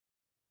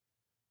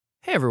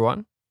Hey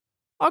everyone.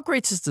 Our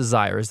greatest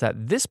desire is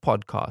that this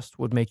podcast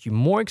would make you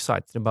more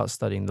excited about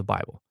studying the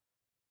Bible.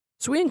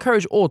 So we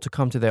encourage all to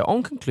come to their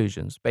own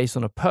conclusions based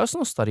on a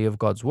personal study of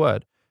God's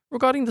Word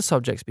regarding the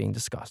subjects being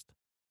discussed.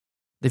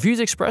 The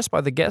views expressed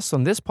by the guests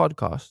on this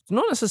podcast do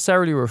not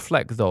necessarily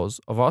reflect those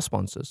of our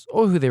sponsors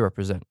or who they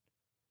represent.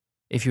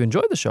 If you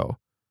enjoy the show,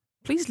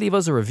 please leave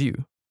us a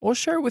review or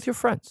share it with your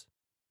friends.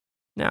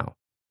 Now,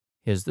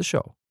 here's the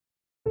show.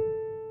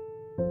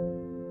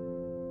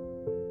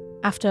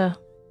 After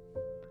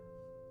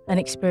an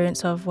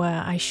experience of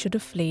where I should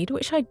have fled,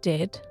 which I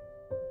did,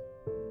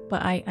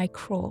 but I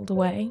crawled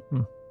away.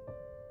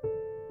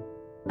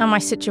 And my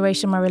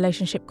situation, my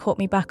relationship caught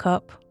me back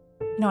up.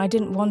 I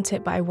didn't want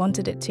it, but I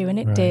wanted it to, and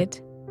it did.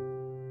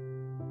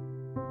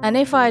 And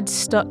if I'd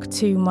stuck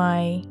to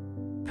my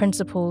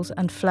principles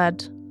and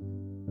fled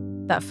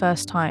that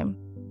first time,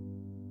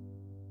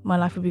 my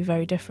life would be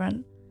very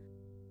different.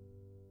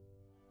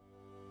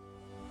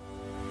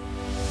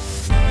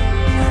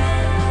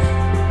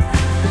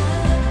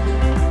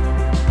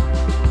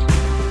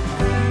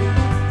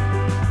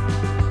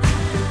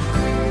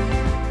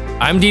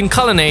 I'm Dean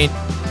Cullinane,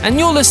 and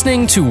you're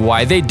listening to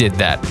Why They Did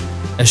That,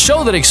 a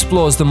show that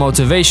explores the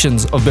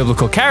motivations of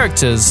biblical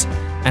characters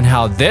and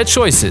how their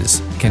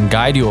choices can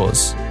guide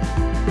yours.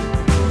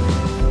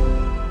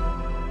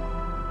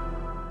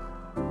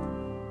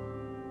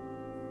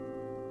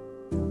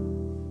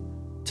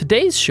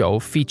 Today's show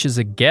features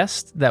a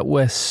guest that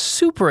we're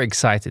super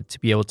excited to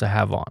be able to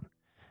have on,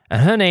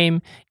 and her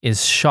name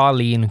is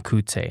Charlene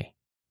Couttet.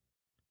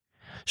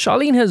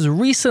 Charlene has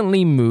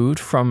recently moved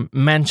from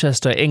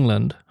Manchester,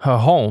 England, her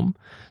home,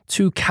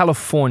 to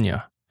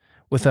California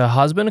with her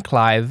husband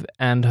Clive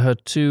and her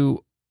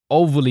two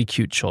overly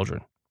cute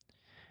children.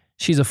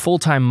 She's a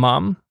full-time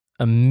mom,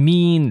 a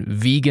mean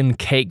vegan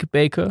cake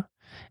baker,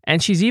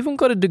 and she's even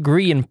got a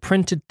degree in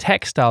printed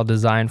textile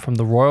design from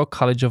the Royal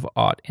College of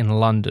Art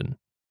in London.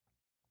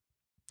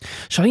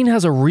 Charlene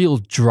has a real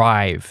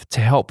drive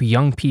to help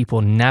young people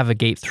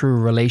navigate through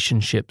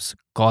relationships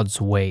God's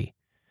way.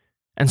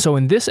 And so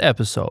in this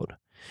episode,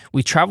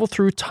 we travel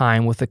through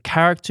time with a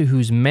character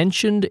who's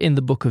mentioned in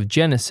the book of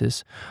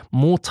Genesis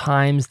more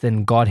times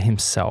than God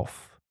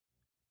himself,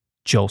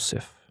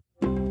 Joseph.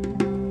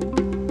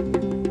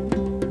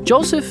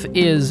 Joseph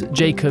is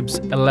Jacob's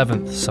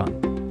 11th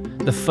son,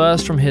 the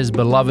first from his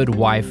beloved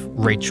wife,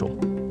 Rachel.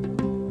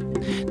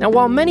 Now,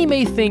 while many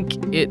may think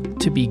it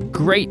to be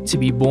great to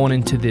be born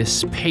into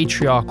this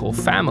patriarchal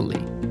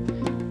family,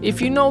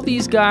 if you know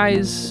these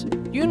guys,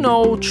 you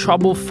know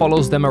trouble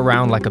follows them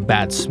around like a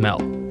bad smell.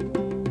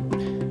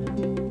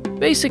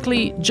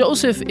 Basically,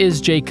 Joseph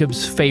is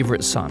Jacob's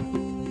favorite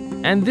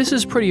son. And this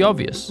is pretty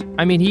obvious.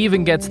 I mean, he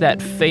even gets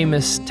that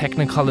famous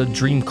Technicolor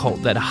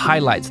Dreamcoat that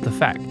highlights the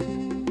fact.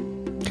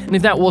 And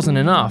if that wasn't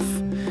enough,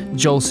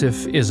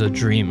 Joseph is a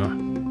dreamer.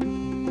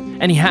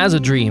 And he has a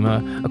dream,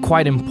 a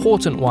quite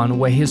important one,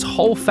 where his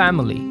whole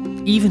family,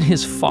 even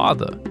his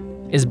father,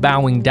 is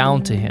bowing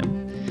down to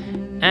him.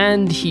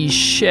 And he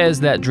shares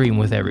that dream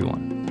with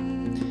everyone.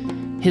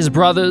 His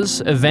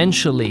brothers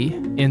eventually,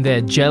 in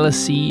their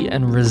jealousy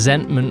and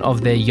resentment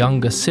of their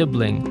younger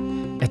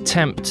sibling,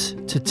 attempt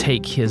to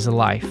take his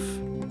life.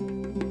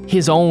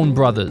 His own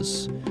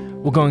brothers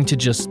were going to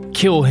just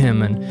kill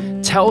him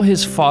and tell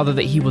his father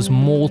that he was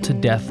mauled to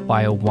death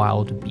by a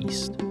wild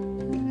beast.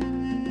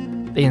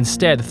 They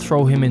instead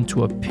throw him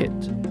into a pit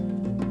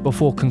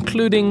before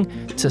concluding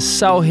to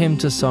sell him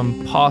to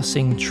some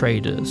passing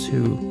traders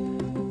who,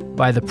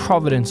 by the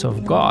providence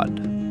of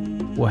God,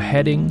 were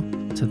heading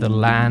to the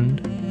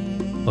land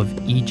of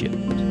Egypt.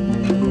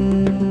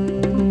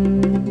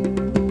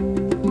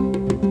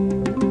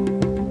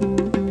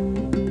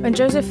 When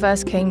Joseph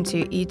first came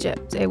to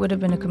Egypt, it would have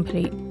been a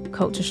complete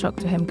culture shock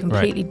to him,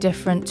 completely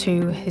different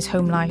to his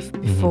home life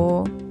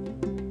before.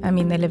 I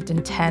mean, they lived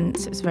in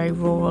tents, it was a very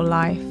rural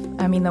life.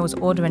 I mean, there was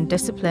order and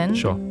discipline.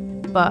 Sure.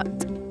 But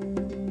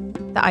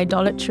the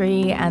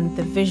idolatry and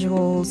the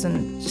visuals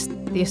and just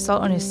the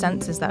assault on his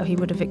senses that he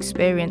would have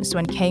experienced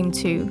when he came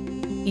to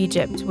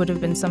Egypt would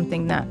have been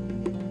something that,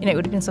 it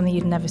would have been something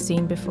he'd never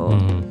seen before.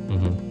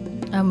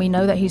 And we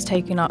know that he's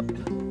taken up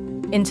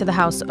into the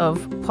house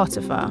of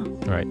Potiphar,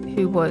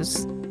 who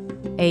was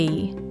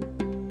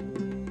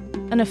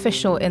an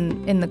official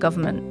in the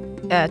government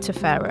to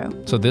Pharaoh.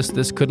 So this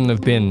couldn't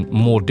have been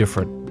more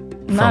different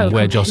from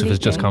where Joseph has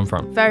just come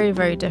from. Very,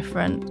 very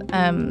different.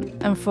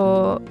 And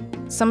for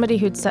somebody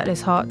who'd set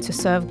his heart to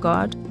serve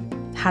God,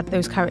 had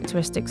those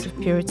characteristics of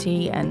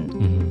purity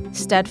and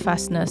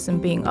steadfastness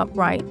and being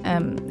upright,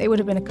 it would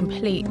have been a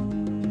complete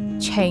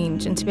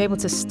change. And to be able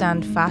to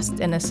stand fast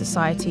in a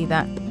society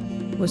that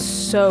was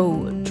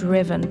so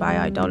driven by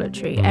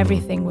idolatry,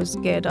 everything was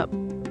geared up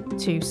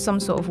to some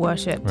sort of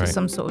worship, to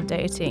some sort of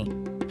deity.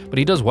 But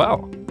he does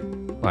well.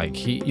 Like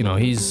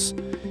he's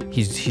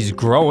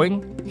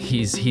growing.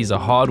 He's a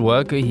hard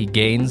worker. He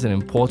gains an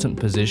important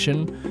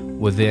position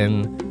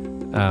within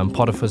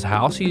Potiphar's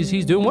house.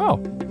 He's doing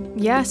well.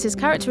 Yes, his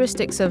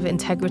characteristics of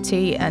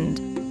integrity and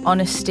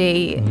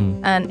honesty,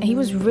 and he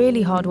was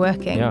really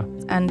hardworking. Yeah.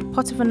 And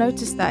Potiphar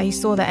noticed that. He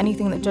saw that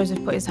anything that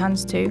Joseph put his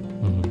hands to,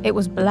 it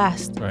was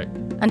blessed. Right.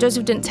 And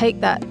Joseph didn't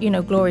take that,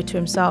 glory to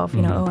himself.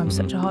 Oh, I'm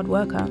such a hard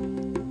worker.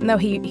 No,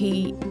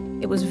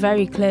 it was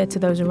very clear to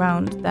those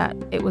around that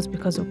it was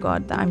because of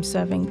God, that I'm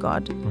serving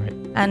God. Right.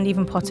 And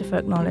even Potiphar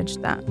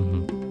acknowledged that.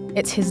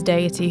 It's his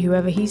deity,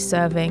 whoever he's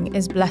serving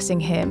is blessing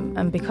him.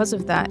 And because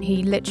of that,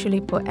 he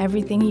literally put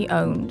everything he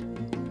owned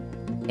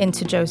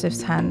into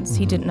Joseph's hands.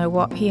 He didn't know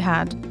what he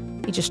had.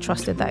 He just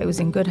trusted that it was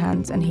in good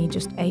hands, and he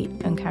just ate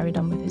and carried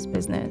on with his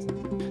business.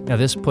 Now,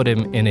 this put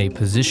him in a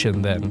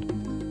position then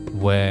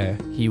where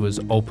he was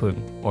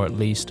open, or at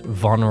least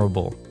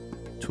vulnerable,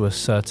 to a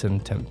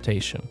certain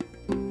temptation.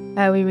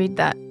 We read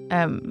that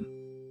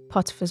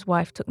Potiphar's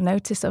wife took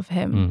notice of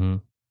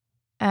him.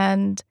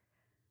 And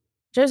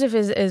Joseph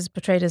is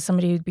portrayed as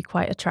somebody who'd be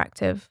quite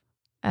attractive.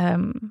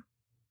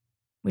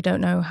 We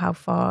don't know how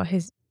far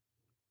his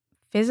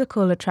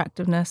physical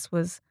attractiveness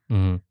was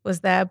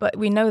there, but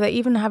we know that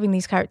even having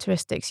these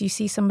characteristics, you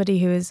see somebody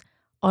who is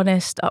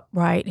honest,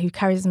 upright, who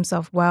carries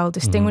himself well,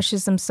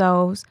 distinguishes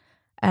themselves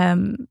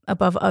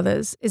above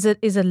others, is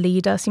a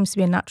leader, seems to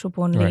be a natural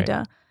born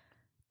leader.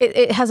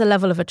 It has a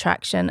level of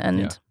attraction,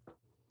 and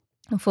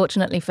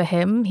unfortunately for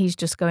him, he's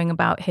just going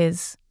about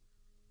his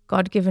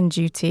God-given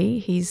duty.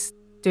 He's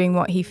doing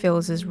what he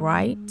feels is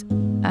right,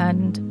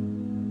 and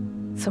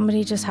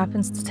somebody just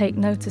happens to take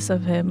notice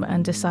of him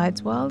and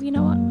decides, well, you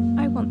know what,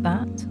 I want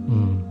that.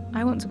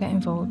 I want to get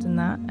involved in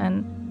that.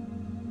 And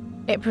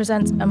it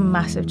presents a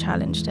massive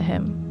challenge to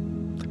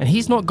him. And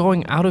he's not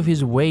going out of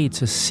his way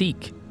to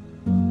seek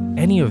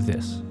any of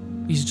this.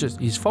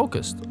 He's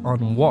focused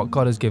on what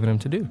God has given him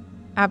to do.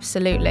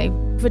 Absolutely.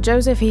 For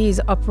Joseph, he's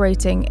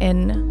operating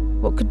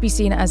in what could be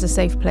seen as a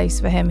safe place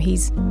for him. He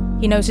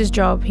knows his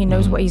job. He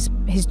knows what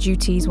his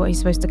duties, what he's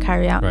supposed to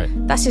carry out. Right.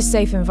 That's his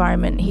safe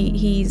environment.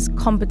 He's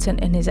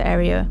competent in his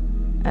area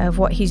of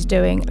what he's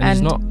doing.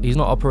 And he's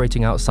not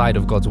operating outside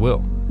of God's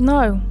will.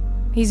 No,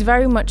 he's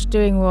very much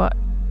doing what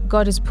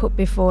God has put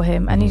before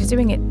him, and he's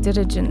doing it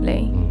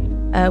diligently,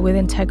 with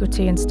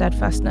integrity and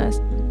steadfastness.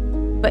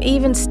 But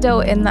even still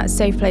in that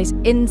safe place,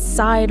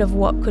 inside of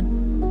what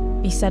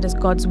could be said as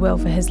God's will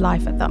for his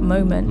life at that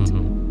moment,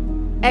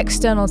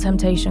 external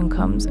temptation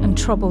comes and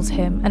troubles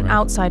him. An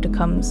outsider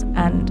comes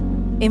and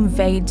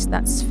invades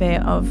that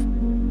sphere of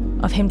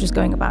him just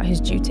going about his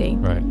duty.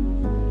 Right.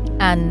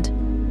 And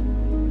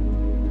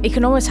he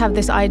can almost have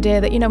this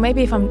idea that,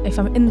 maybe if I'm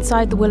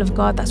inside the will of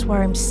God, that's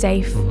where I'm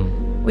safe.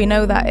 We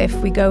know that if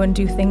we go and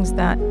do things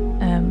that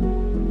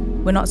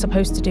we're not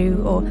supposed to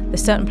do, or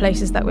there's certain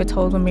places that we're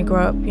told when we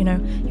grow up,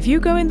 if you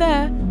go in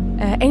there,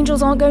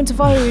 angels aren't going to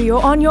follow you,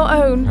 you're on your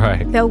own.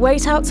 Right. They'll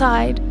wait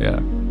outside. Yeah.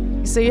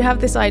 So you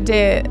have this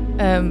idea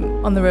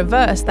on the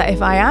reverse, that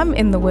if I am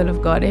in the will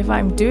of God, if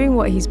I'm doing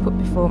what he's put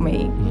before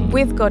me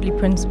with godly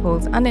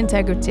principles and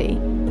integrity,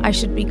 I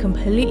should be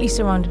completely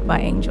surrounded by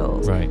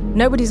angels. Right.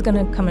 Nobody's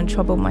going to come and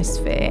trouble my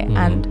sphere,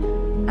 and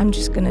I'm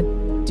just going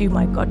to do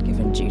my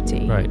God-given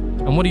duty. Right.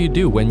 And what do you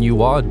do when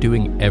you are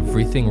doing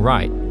everything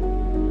right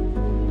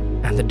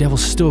and the devil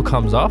still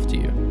comes after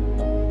you?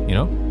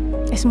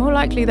 It's more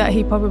likely that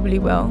he probably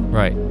will.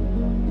 Right.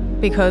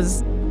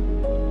 Because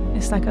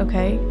it's like,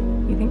 okay,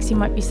 he thinks he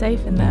might be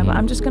safe in there, but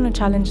I'm just going to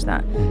challenge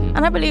that.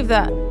 And I believe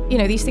that,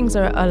 these things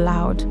are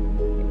allowed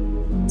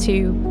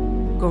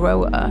to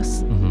grow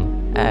us.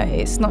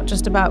 It's not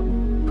just about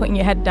putting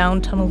your head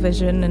down, tunnel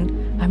vision,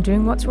 and I'm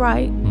doing what's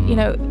right.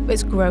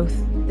 It's growth.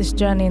 This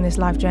journey and this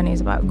life journey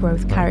is about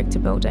growth, character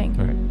building.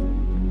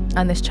 Right.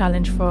 And this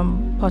challenge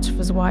from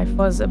Potiphar's wife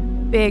was a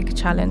big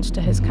challenge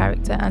to his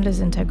character and his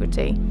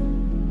integrity.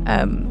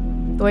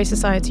 The way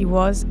society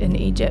was in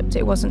Egypt,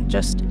 it wasn't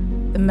just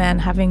the men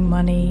having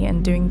money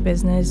and doing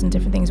business and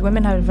different things.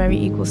 Women had a very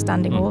equal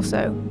standing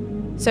also.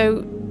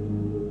 So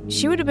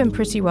she would have been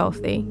pretty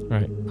wealthy.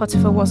 Right.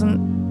 Potiphar wasn't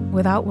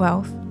without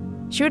wealth.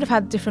 She would have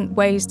had different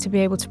ways to be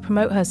able to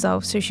promote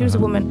herself. So she was a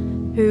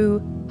woman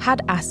who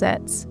had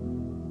assets.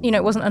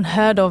 It wasn't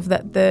unheard of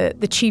that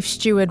the chief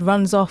steward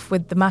runs off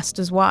with the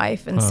master's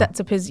wife and sets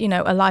up his,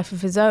 a life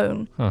of his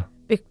own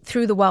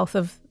through the wealth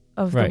of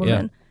the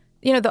woman.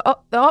 Yeah.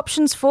 The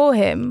options for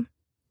him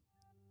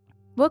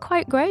were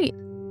quite great.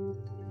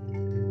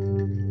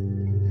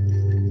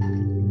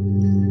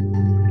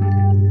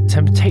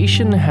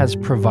 Temptation has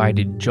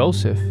provided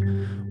Joseph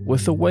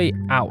with a way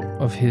out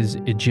of his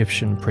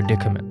Egyptian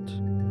predicament.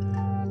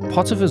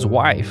 Potiphar's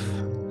wife,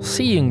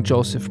 seeing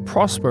Joseph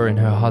prosper in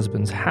her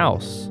husband's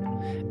house,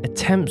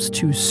 attempts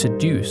to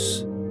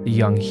seduce the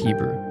young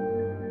Hebrew.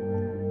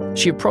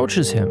 She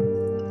approaches him,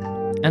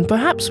 and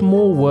perhaps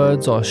more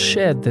words are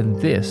shared than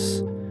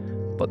this,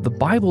 but the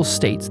Bible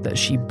states that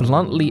she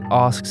bluntly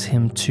asks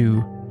him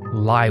to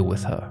lie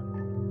with her.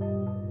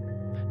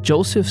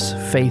 Joseph's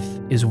faith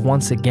is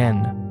once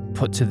again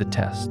put to the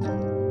test.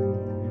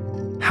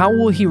 How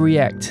will he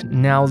react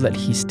now that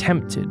he's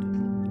tempted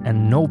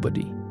and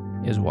nobody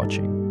is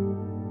watching?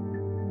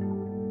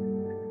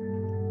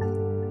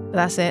 But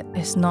that's it.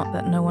 It's not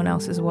that no one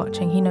else is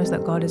watching. He knows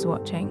that God is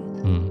watching.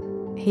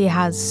 he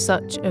has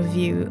such a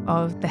view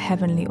of the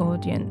heavenly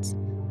audience.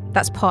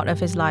 That's part of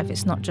his life.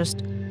 It's not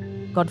just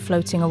God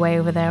floating away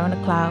over there on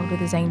a cloud with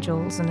his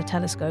angels and a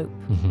telescope,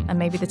 and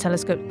maybe the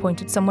telescope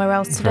pointed somewhere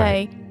else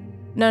today.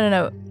 Right.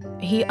 No.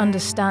 He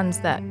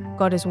understands that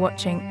God is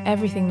watching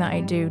everything that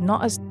I do,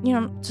 not as,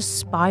 to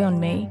spy on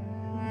me,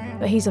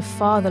 but he's a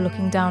father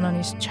looking down on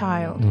his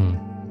child,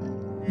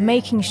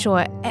 making sure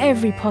at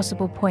every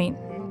possible point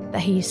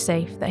that he is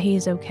safe, that he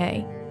is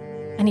okay.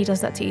 And he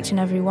does that to each and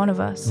every one of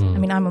us. I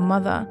mean, I'm a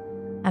mother,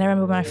 and I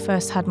remember when I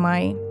first had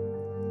my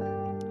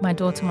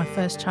daughter, my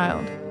first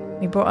child,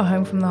 we brought her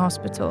home from the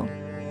hospital,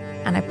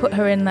 and I put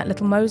her in that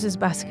little Moses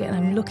basket, and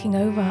I'm looking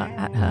over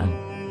at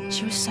her.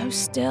 She was so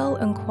still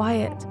and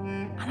quiet,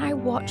 and I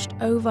watched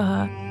over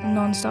her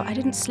nonstop. I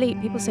didn't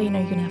sleep. People say, you're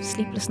going to have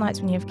sleepless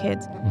nights when you have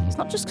kids. It's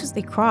not just because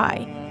they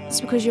cry.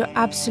 It's because you're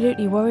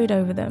absolutely worried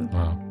over them.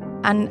 Wow.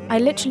 And I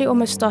literally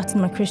almost started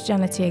my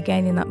Christianity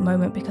again in that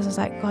moment, because I was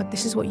like, God,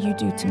 this is what you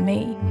do to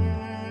me.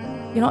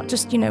 You're not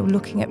just,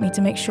 looking at me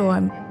to make sure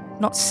I'm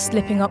not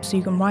slipping up so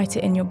you can write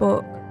it in your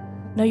book.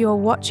 No, you're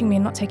watching me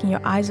and not taking your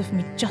eyes off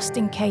me just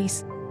in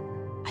case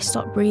I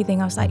stopped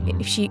breathing. I was like,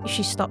 if she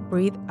stopped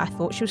breathing, I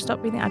thought she would stop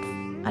breathing,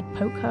 I'd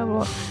poke her,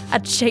 or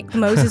I'd shake the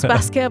Moses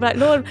basket. I'd be like,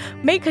 Lord,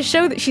 make her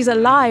show that she's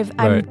alive.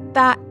 I'm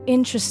that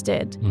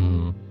interested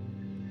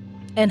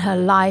in her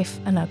life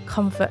and her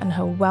comfort and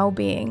her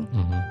well-being.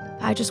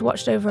 I just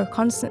watched over her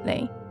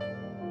constantly.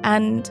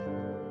 And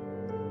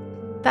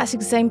that's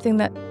the same thing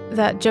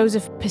that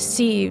Joseph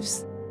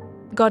perceives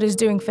God is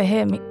doing for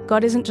him.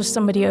 God isn't just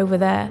somebody over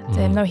there to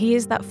him. No, he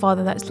is that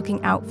father that's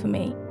looking out for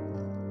me.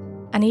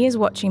 And he is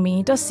watching me.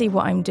 He does see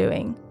what I'm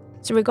doing.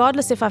 So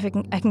regardless if I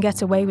can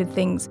get away with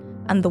things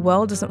and the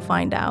world doesn't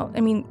find out.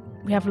 I mean,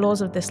 we have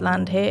laws of this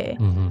land here.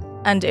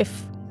 And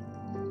if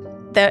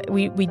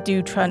we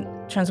do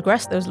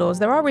transgress those laws,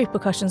 there are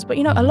repercussions. But,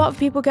 a lot of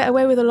people get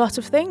away with a lot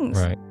of things.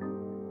 Right.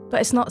 But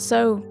it's not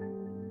so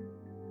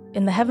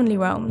in the heavenly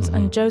realms.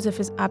 And Joseph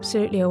is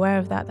absolutely aware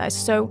of that. That is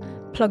so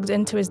plugged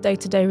into his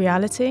day-to-day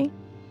reality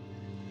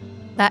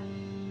that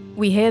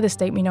we hear the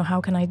statement, how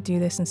can I do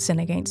this and sin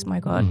against my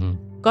God?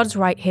 God's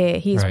right here.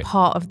 He is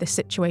part of this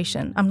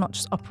situation. I'm not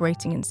just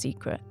operating in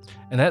secret.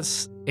 And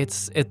that's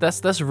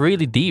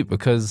really deep,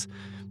 because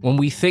when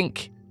we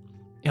think,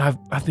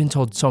 I've been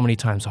told so many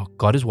times,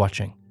 God is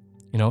watching.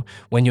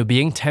 When you're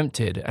being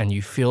tempted and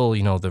you feel,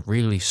 the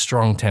really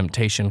strong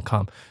temptation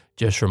come,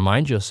 just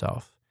remind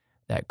yourself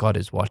that God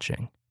is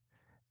watching.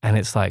 And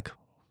it's like,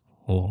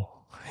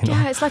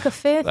 it's like a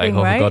fear thing,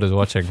 right? God is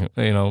watching.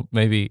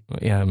 Maybe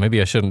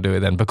I shouldn't do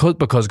it then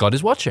because God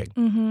is watching.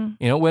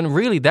 When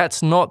really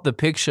that's not the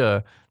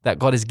picture that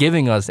God is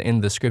giving us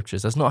in the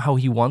scriptures. That's not how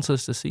he wants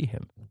us to see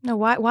him. No,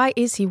 why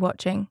is he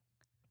watching?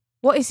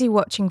 What is he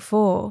watching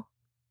for?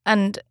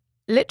 And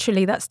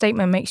literally that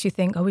statement makes you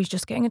think, he's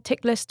just getting a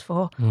tick list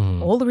for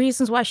all the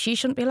reasons why she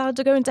shouldn't be allowed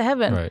to go into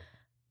heaven. Right.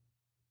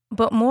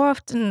 But more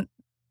often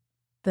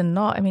than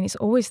not, it's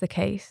always the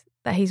case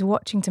that he's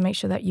watching to make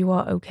sure that you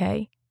are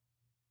okay.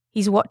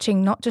 He's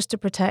watching not just to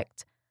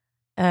protect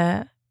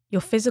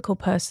your physical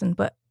person,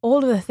 but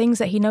all of the things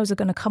that he knows are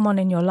going to come on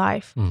in your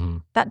life.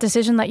 That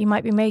decision that you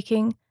might be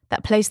making,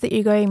 that place that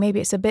you're going, maybe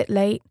it's a bit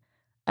late,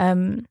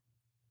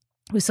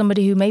 with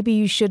somebody who maybe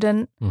you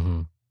shouldn't.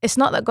 It's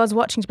not that God's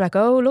watching to be like,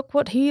 oh, look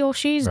what he or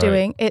she's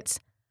doing. It's,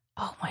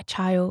 oh, my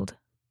child,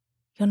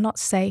 you're not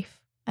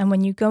safe. And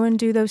when you go and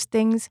do those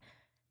things,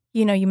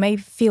 you may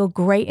feel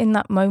great in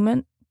that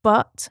moment,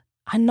 but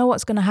I know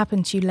what's going to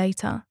happen to you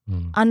later.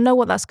 I know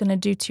what that's going to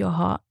do to your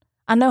heart.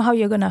 I know how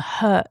you're going to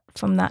hurt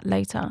from that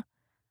later.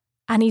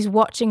 And he's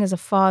watching as a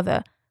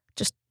father,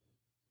 just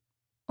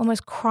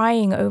almost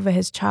crying over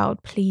his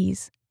child,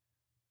 please,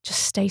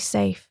 just stay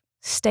safe.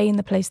 Stay in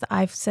the place that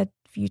I've said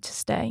for you to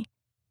stay.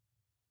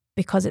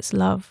 Because it's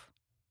love.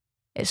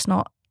 It's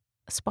not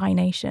a spy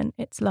nation,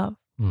 it's love.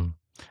 And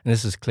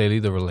this is clearly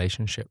the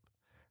relationship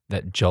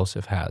that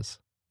Joseph has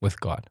with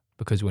God.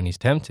 Because when he's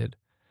tempted,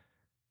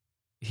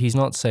 he's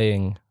not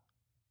saying,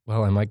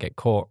 well, I might get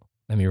caught,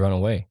 let me run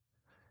away.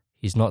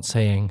 He's not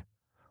saying,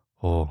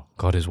 oh,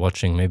 God is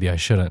watching, maybe I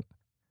shouldn't.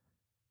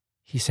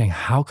 He's saying,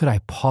 how could I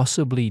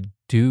possibly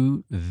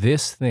do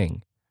this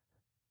thing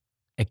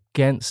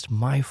against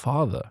my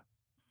father?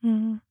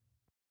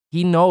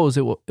 He knows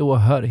it will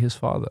hurt his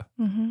father.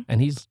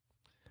 And he's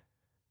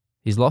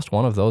lost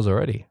one of those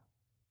already.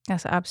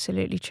 That's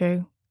absolutely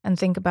true. And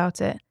think about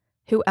it.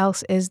 Who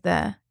else is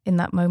there in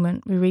that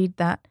moment? We read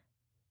that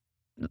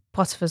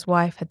Potiphar's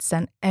wife had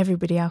sent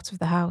everybody out of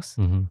the house.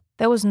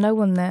 There was no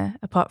one there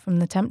apart from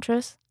the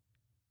temptress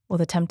or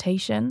the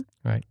temptation.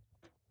 Right.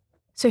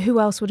 So who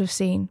else would have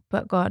seen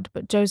but God?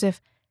 But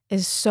Joseph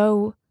is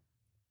so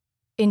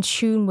in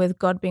tune with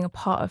God being a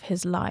part of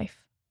his life.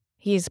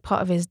 He is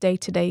part of his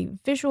day-to-day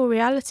visual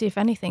reality, if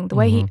anything, the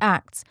way he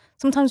acts.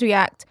 Sometimes we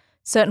act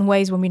certain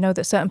ways when we know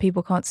that certain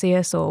people can't see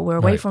us or we're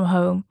away from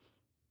home.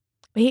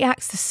 But he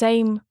acts the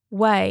same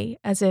way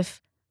as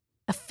if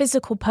a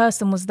physical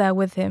person was there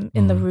with him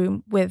in the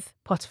room with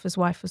Potiphar's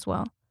wife as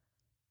well.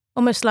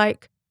 Almost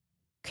like,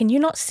 can you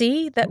not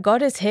see that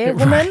God is here,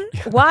 woman?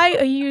 Why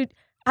are you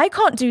I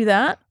can't do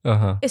that.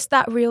 Uh-huh. It's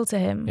that real to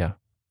him. Yeah.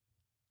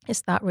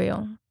 It's that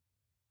real.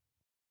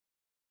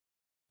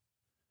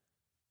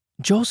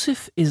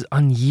 Joseph is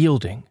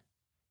unyielding.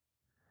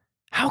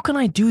 How can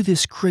I do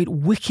this great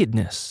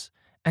wickedness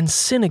and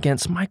sin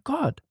against my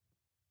God?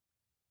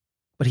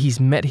 But he's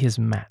met his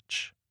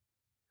match.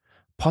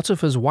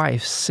 Potiphar's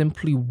wife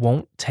simply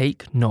won't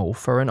take no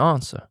for an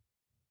answer.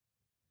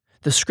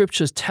 The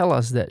scriptures tell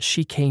us that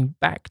she came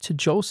back to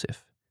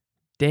Joseph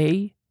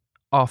day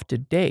after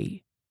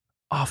day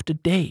after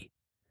day,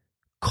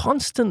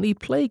 constantly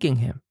plaguing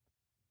him.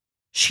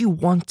 She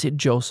wanted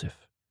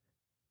Joseph,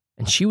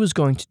 and she was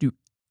going to do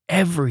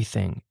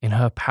everything in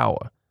her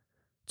power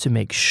to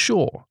make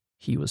sure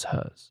he was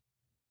hers.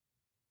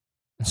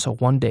 And so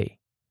one day,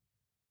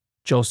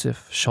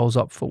 Joseph shows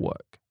up for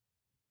work.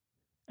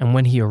 And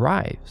when he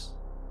arrives,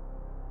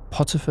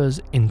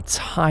 Potiphar's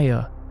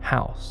entire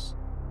house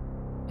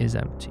is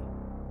empty.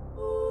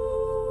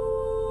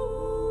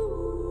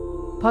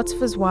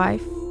 Potiphar's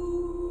wife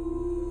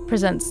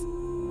presents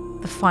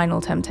the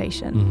final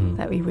temptation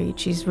that we read.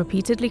 She's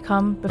repeatedly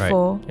come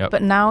before,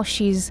 but now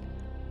she's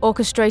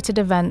orchestrated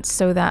events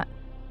so that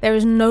there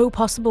is no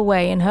possible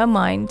way in her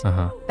mind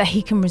that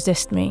he can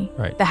resist me.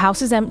 Right. The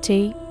house is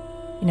empty.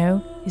 You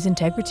know, his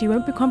integrity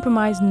won't be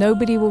compromised.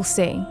 Nobody will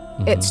see.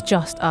 It's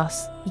just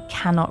us. He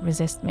cannot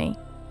resist me.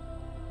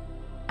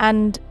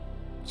 And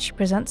she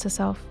presents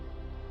herself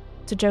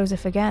to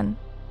Joseph again.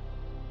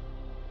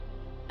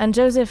 And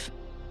Joseph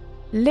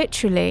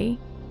literally,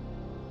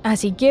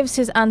 as he gives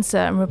his answer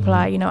and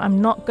reply, you know, I'm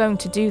not going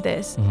to do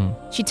this,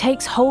 she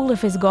takes hold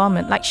of his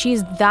garment. Like,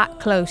 she's that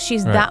close.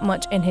 She's that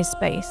much in his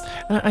space.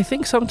 And I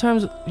think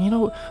sometimes, you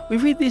know, we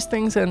read these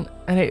things and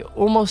it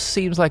almost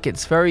seems like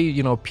it's very,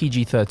 you know,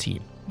 PG-13.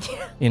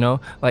 You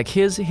know, like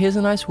here's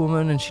a nice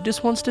woman and she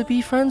just wants to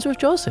be friends with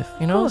Joseph,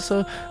 you know,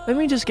 so let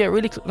me just get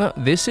really no,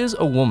 this is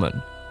a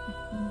woman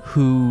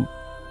who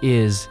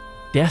is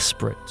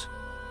desperate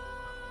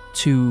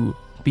to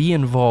be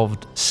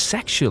involved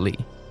sexually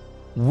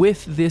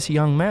with this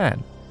young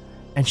man,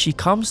 and she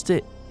comes to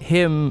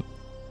him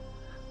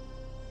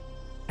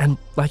and,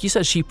 like you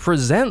said, she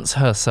presents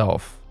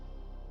herself,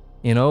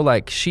 you know,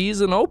 like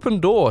she's an open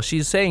door.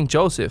 She's saying,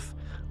 Joseph,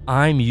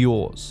 I'm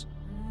yours,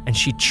 and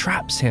she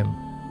traps him.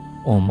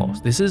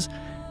 Almost. This is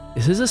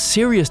a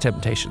serious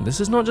temptation. This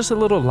is not just a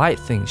little light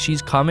thing.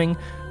 She's coming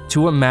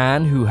to a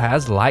man who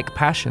has like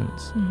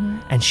passions,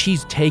 and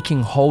she's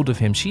taking hold of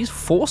him. She's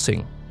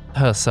forcing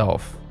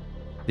herself.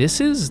 This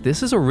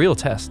is a real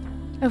test.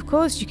 Of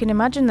course, you can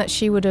imagine that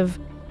she would have,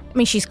 I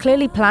mean, she's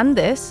clearly planned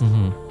this.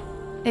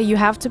 You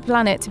have to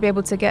plan it to be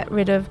able to get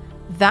rid of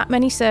that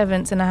many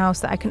servants in a house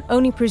that I can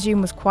only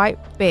presume was quite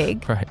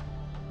big. Right.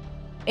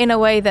 In a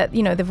way that,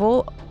 you know, they've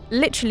all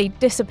literally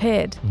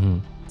disappeared.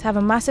 To have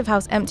a massive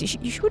house empty,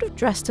 she would have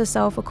dressed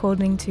herself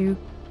according to,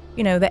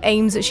 you know, the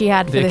aims that she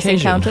had for this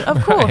encounter.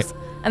 Of course.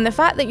 And the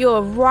fact that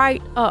you're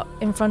right up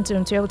in front of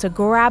him to be able to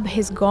grab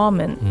his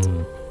garment,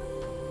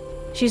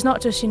 she's not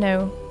just, you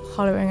know,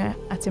 hollering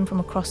at him from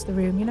across the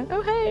room, you know,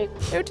 oh, hey,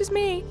 notice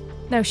me.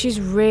 No,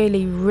 she's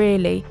really,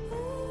 really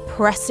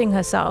pressing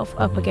herself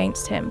up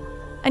against him.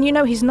 And, you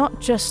know, he's not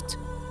just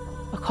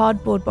a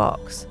cardboard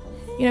box.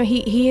 You know,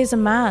 he is a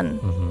man.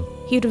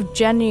 He would have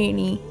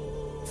genuinely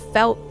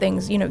felt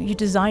things, you know, you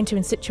designed to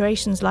in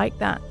situations like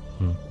that.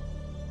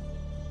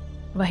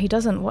 But he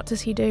doesn't. What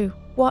does he do?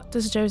 What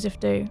does Joseph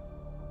do?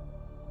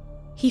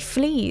 He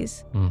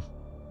flees.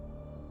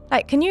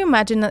 Like, can you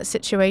imagine that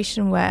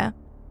situation where,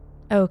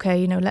 okay,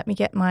 you know, let me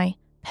get my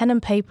pen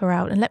and paper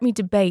out and let me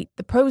debate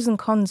the pros and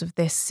cons of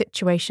this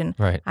situation.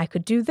 Right. I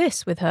could do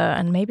this with her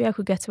and maybe I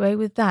could get away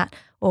with that.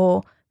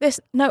 Or this.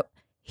 No,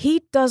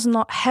 he does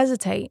not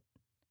hesitate.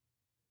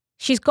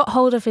 She's got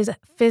hold of his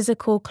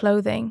physical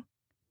clothing.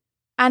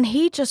 And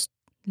he just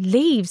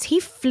leaves. He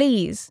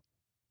flees.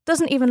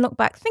 Doesn't even look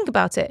back. Think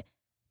about it.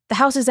 The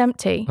house is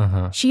empty.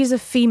 She's a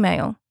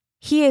female.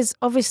 He is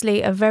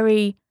obviously a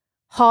very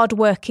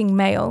hard-working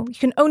male. You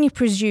can only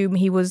presume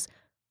he was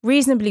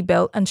reasonably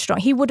built and strong.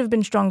 He would have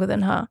been stronger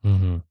than her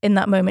in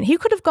that moment. He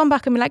could have gone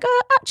back and been like,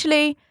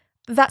 actually,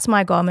 that's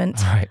my garment.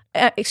 Right.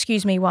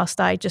 Excuse me whilst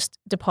I just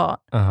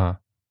depart.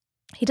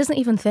 He doesn't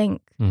even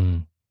think.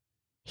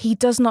 He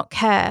does not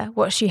care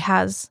what she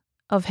has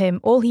of him.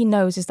 All he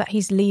knows is that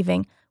he's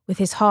leaving with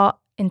his heart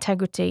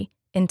integrity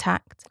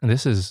intact. And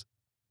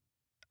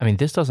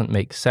this doesn't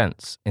make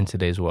sense in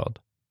today's world.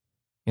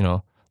 You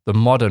know, the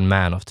modern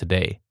man of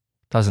today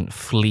doesn't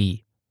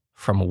flee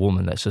from a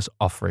woman that's just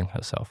offering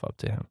herself up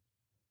to him.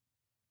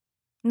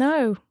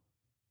 No.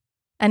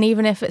 And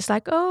even if it's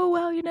like, oh,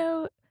 well, you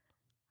know,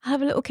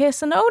 have a little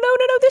kiss and, oh,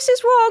 no, this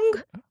is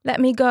wrong. Let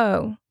me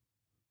go.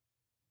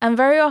 And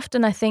very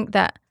often I think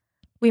that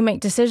we make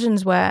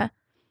decisions where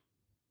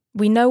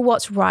we know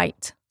what's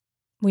right.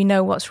 We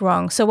know what's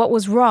wrong. So what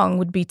was wrong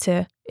would be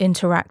to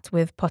interact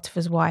with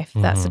Potiphar's wife.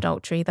 That's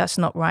adultery. That's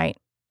not right.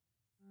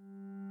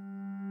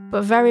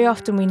 But very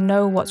often we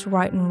know what's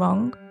right and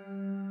wrong.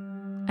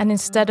 And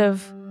instead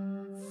of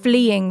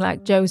fleeing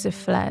like Joseph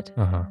fled,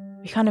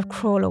 we kind of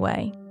crawl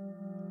away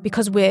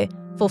because we're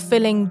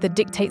fulfilling the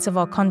dictates of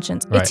our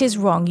conscience. Right. It is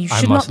wrong. You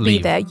should must not be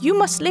leave. there. You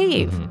must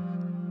leave.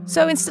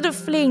 So instead of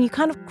fleeing, you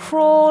kind of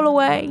crawl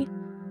away,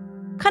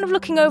 kind of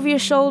looking over your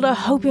shoulder,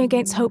 hoping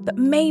against hope that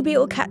maybe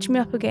it'll catch me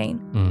up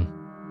again.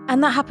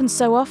 And that happens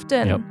so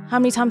often. Yep. How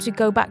many times we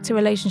go back to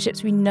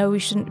relationships we know we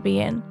shouldn't be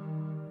in?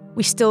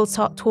 We still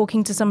start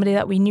talking to somebody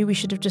that we knew we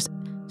should have just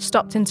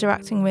stopped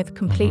interacting with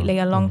completely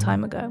a long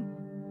time ago.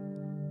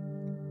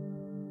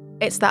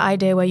 It's that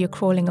idea where you're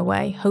crawling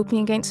away, hoping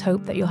against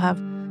hope that you'll have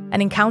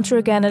an encounter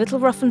again, a little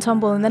rough and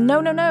tumble, and then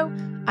no,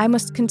 I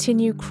must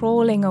continue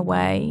crawling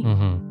away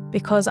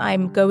because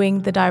I'm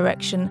going the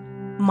direction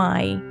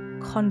my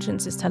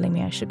conscience is telling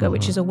me I should go,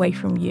 which is away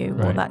from you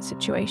or that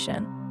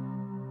situation.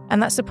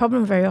 And that's the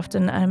problem very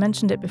often, and I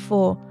mentioned it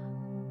before,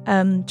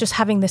 just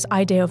having this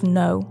idea of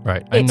no.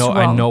 Right. I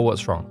know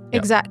what's wrong. Yep.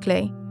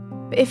 Exactly.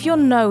 But if your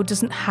no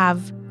doesn't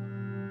have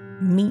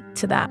meat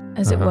to that,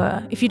 as it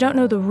were, if you don't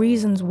know the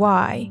reasons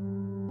why,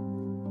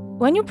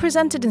 when you're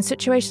presented in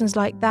situations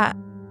like that,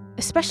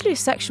 especially a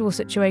sexual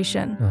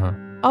situation,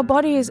 our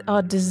bodies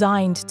are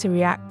designed to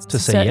react to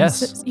say certain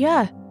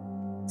yes.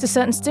 To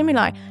certain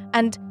stimuli.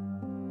 And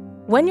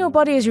when your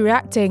body is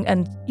reacting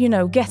and,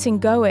 getting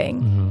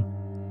going,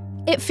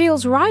 it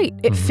feels right.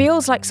 It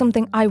feels like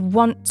something I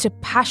want to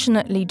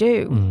passionately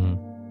do.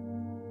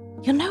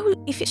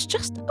 If it's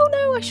just, oh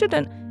no, I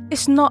shouldn't,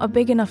 it's not a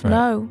big enough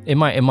no. It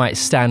might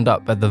stand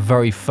up at the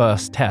very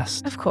first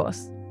test. Of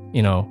course.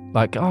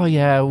 Like, oh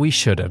yeah, we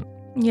shouldn't.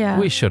 Yeah.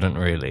 We shouldn't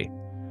really.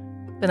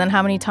 But then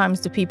how many times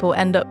do people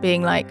end up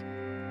being like,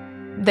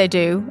 they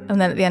do, and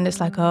then at the end it's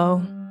like,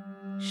 oh,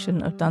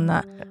 shouldn't have done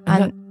that.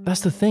 And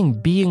that's the thing.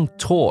 Being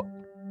taught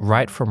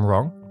right from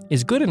wrong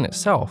is good in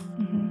itself,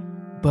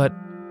 but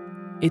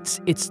it's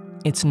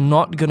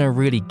not gonna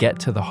really get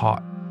to the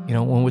heart.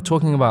 When we're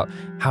talking about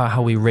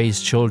how we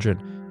raise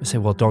children, we say,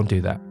 well, don't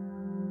do that.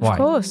 Why? Of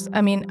course.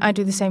 I mean, I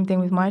do the same thing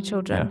with my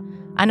children. Yeah.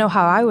 I know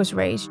how I was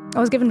raised. I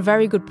was given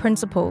very good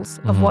principles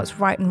of what's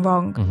right and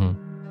wrong.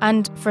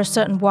 And for a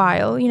certain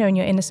while, in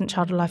your innocent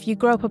childhood life, you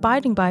grow up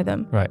abiding by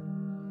them. Right.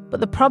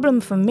 But the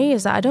problem for me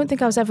is that I don't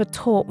think I was ever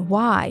taught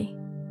why.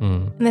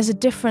 And there's a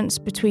difference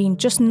between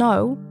just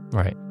no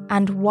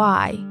and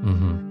why.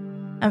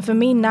 And for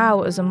me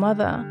now as a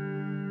mother,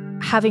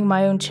 having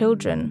my own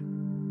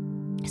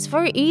children, it's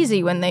very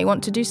easy when they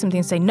want to do something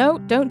and say, no,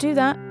 don't do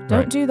that,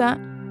 don't do that.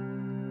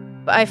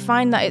 But I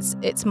find that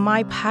it's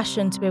my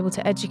passion to be able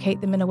to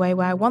educate them in a way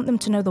where I want them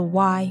to know the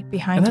why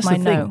behind my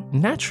no.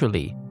 Thing.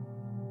 Naturally,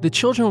 the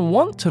children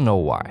want to know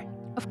why.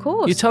 Of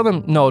course. You tell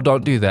them, no,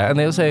 don't do that, and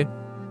they'll say,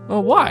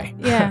 well, why?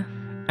 Yeah.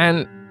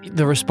 And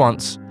the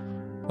response,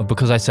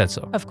 because I said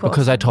so. Of course.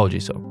 Because I told you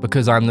so.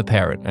 Because I'm the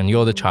parent and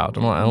you're the child.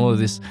 And all of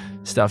this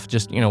stuff,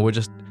 just, we're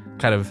just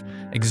kind of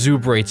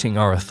exuberating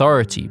our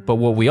authority. But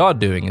what we are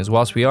doing is,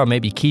 whilst we are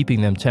maybe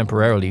keeping them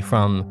temporarily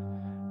from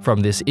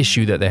this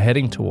issue that they're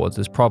heading towards,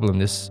 this problem,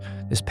 this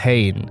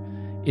pain,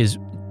 is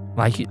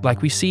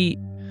like we see.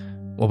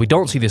 Well, we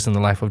don't see this in the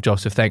life of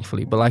Joseph,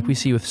 thankfully, but like we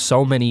see with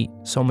so many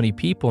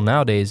people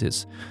nowadays,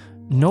 it's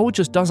no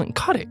just doesn't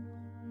cut it.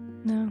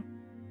 No.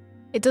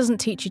 It doesn't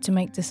teach you to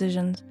make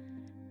decisions.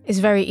 It's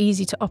very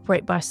easy to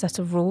operate by a set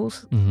of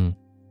rules,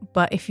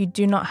 but if you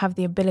do not have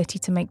the ability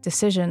to make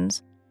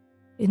decisions,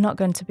 you're not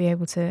going to be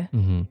able to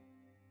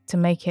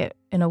make it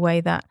in a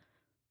way that,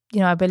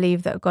 I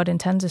believe that God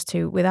intends us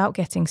to, without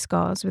getting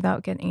scars,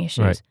 without getting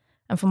issues. Right.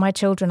 And for my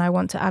children, I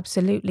want to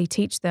absolutely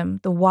teach them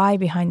the why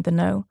behind the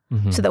no,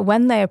 so that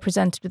when they are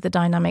presented with the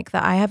dynamic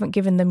that I haven't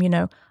given them,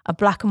 a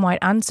black and white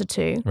answer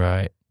to,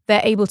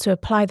 they're able to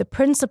apply the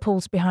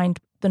principles behind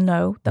the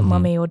no that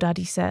mummy or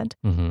daddy said,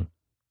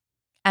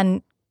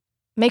 and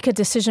make a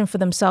decision for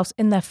themselves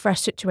in their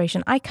fresh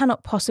situation. I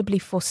cannot possibly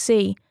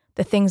foresee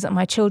the things that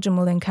my children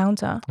will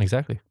encounter.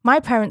 Exactly. My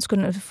parents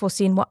couldn't have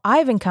foreseen what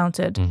I've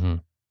encountered,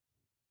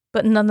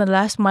 but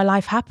nonetheless, my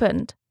life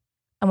happened.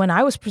 And when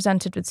I was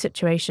presented with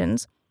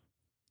situations,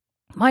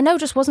 my no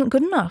just wasn't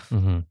good enough.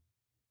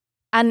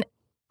 And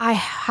I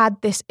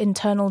had this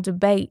internal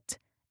debate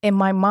in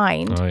my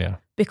mind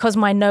because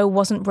my no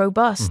wasn't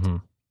robust.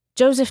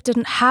 Joseph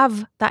didn't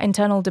have that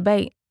internal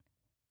debate.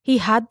 He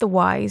had the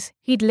whys,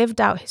 he'd lived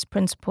out his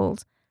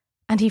principles,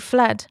 and he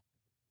fled,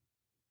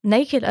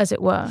 naked as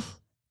it were.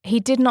 He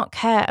did not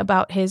care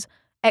about his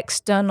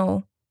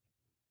external,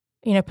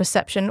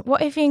 perception.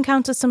 What if he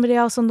encountered somebody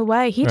else on the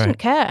way? He didn't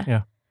care.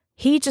 Yeah.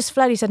 He just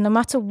fled. He said, no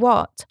matter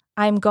what,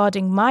 I'm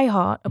guarding my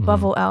heart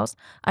above all else.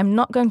 I'm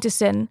not going to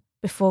sin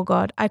before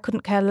God. I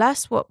couldn't care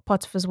less what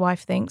Potiphar's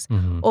wife thinks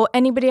or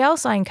anybody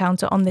else I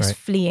encounter on this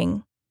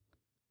fleeing.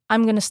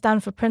 I'm going to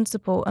stand for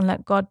principle and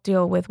let God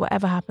deal with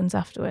whatever happens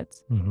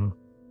afterwards.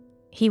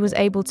 He was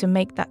able to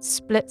make that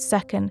split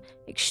second,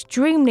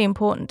 extremely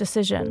important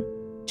decision,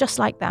 just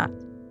like that,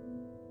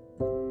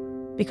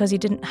 because he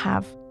didn't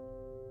have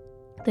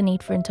the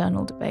need for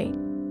internal debate.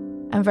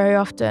 And very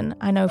often,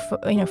 I know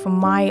from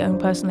my own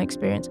personal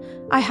experience,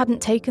 I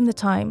hadn't taken the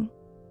time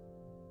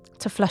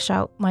to flesh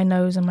out my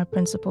no's and my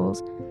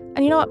principles.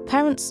 And you know what?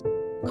 Parents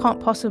can't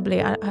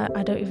possibly, I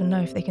don't even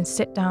know if they can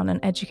sit down and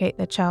educate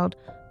their child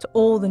to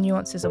all the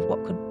nuances of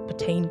what could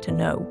pertain to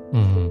know.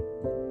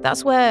 Mm-hmm.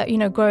 That's where,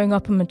 growing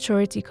up and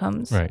maturity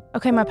comes. Right.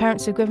 Okay, my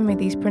parents have given me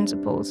these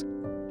principles.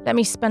 Let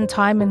me spend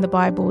time in the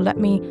Bible. Let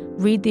me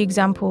read the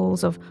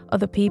examples of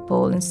other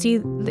people and see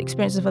the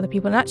experiences of other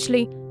people and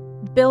actually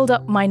build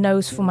up my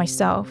nose for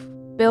myself,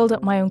 build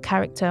up my own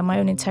character, my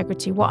own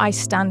integrity, what I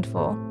stand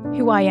for,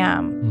 who I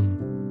am.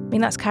 I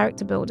mean, that's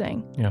character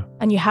building. Yeah.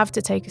 And you have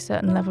to take a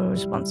certain level of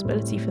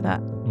responsibility for that,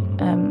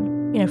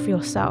 for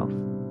yourself.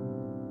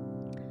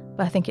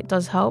 But I think it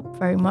does help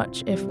very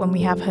much if when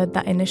we have heard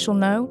that initial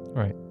no,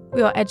 right,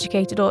 we are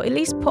educated or at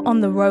least put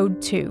on the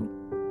road to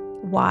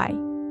why.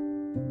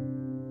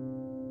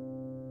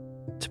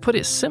 To put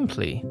it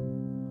simply,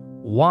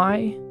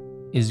 why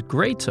is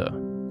greater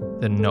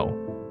than no.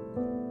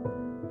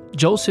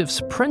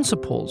 Joseph's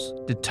principles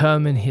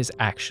determine his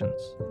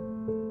actions.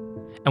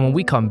 And when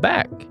we come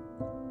back,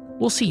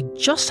 we'll see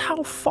just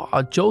how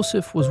far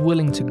Joseph was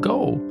willing to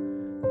go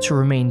to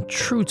remain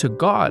true to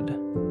God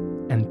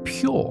and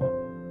pure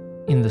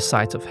in the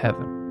sight of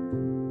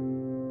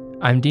heaven.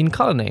 I'm Dean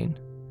Cullinane,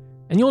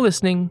 and you're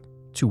listening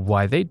to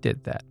Why They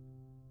Did That.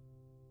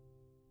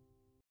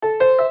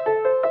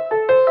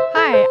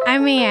 Hi,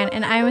 I'm Mayanne,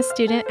 and I'm a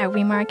student at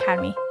Weimar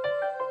Academy.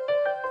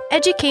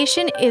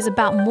 Education is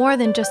about more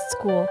than just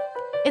school.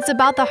 It's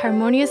about the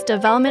harmonious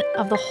development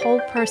of the whole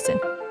person,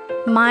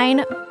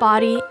 mind,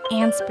 body,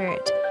 and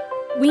spirit.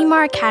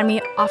 Weimar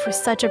Academy offers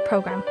such a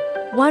program,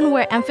 one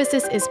where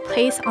emphasis is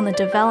placed on the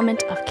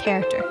development of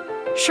character.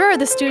 Sure,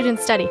 the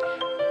students study,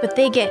 but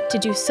they get to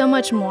do so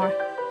much more.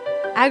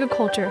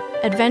 Agriculture,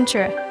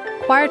 adventure,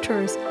 choir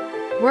tours,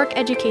 work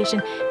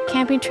education,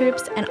 camping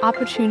trips, and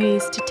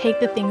opportunities to take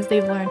the things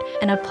they've learned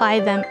and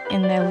apply them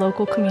in their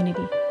local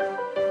community.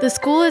 The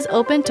school is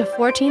open to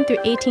 14 through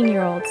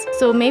 18-year-olds,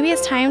 so maybe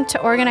it's time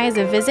to organize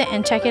a visit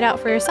and check it out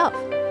for yourself.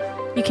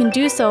 You can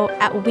do so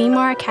at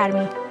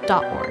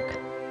weimaracademy.org.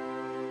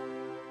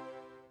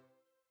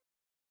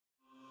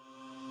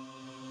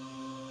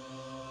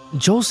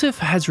 Joseph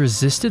has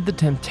resisted the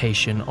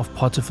temptation of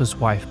Potiphar's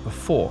wife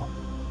before,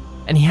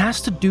 and he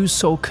has to do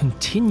so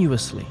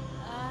continuously.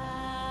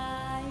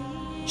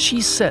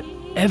 She set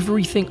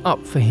everything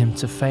up for him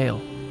to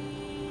fail.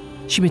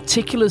 She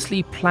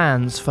meticulously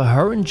plans for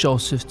her and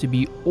Joseph to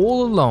be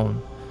all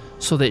alone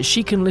so that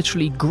she can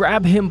literally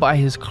grab him by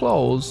his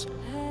clothes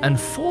and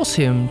force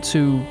him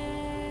to,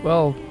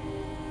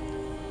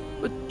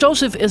 but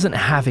Joseph isn't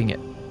having it.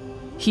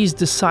 He's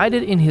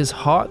decided in his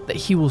heart that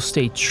he will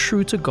stay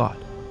true to God,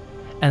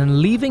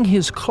 and leaving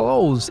his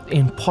clothes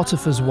in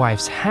Potiphar's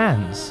wife's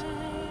hands,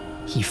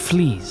 he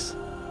flees.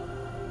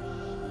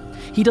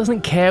 He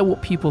doesn't care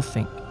what people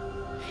think.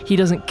 He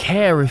doesn't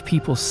care if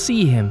people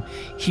see him.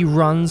 He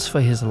runs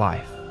for his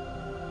life.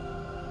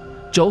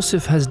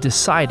 Joseph has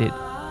decided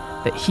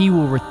that he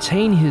will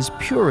retain his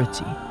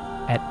purity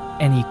at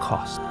any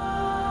cost.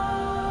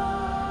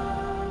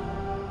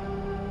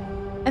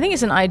 I think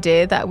it's an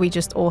idea that we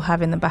just all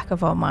have in the back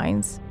of our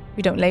minds.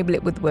 We don't label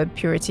it with the word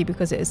purity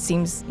because it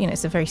seems,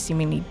 it's a very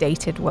seemingly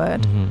dated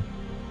word. Mm-hmm.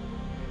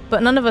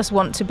 But none of us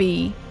want to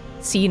be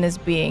seen as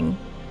being,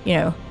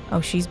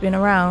 she's been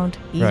around,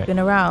 he's been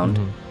around.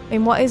 Mm-hmm. I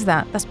mean, what is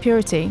that? That's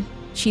purity.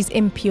 She's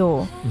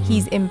impure. Mm-hmm.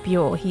 He's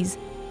impure. He's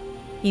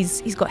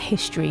got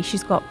history.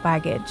 She's got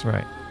baggage.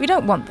 Right. We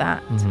don't want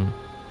that. Mm-hmm.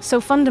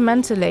 So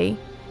fundamentally,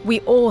 we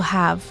all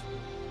have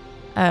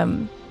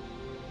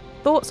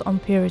thoughts on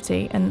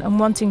purity and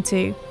wanting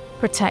to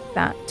protect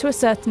that to a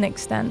certain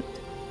extent.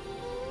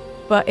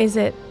 But is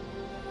it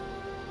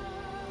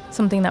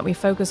something that we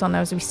focus on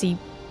as we see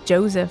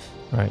Joseph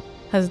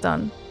has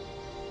done?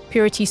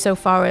 Purity so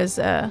far as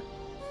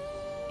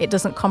it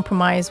doesn't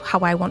compromise how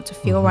I want to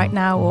feel right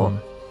now, or,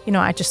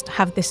 I just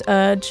have this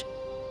urge.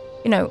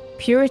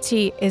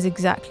 Purity is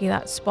exactly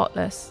that: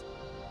 spotless,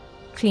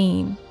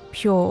 clean,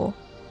 pure,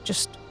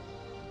 just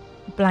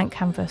blank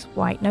canvas,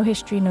 white, no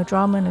history, no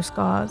drama, no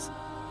scars.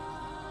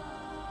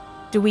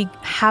 Do we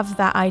have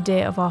that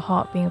idea of our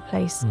heart being a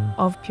place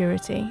of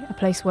purity, a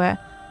place where,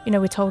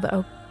 we're told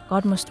that,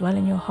 God must dwell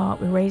in your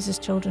heart. We raise his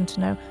children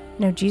to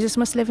know, Jesus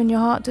must live in your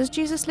heart. Does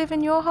Jesus live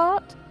in your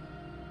heart?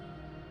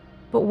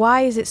 But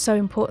why is it so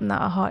important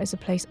that our heart is a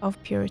place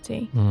of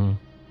purity?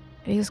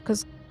 It is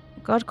because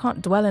God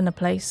can't dwell in a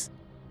place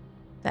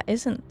that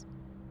isn't.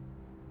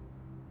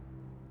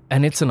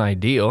 And it's an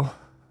ideal,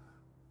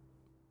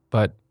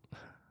 but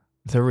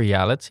the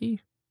reality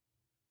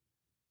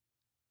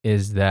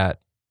is that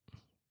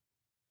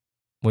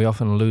we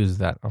often lose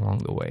that along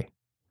the way.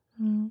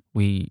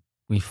 We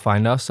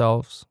find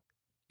ourselves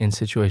in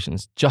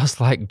situations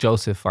just like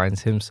Joseph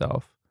finds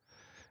himself,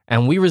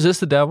 and we resist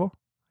the devil,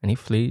 and he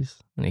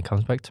flees, and he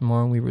comes back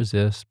tomorrow, and we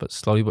resist, but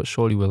slowly but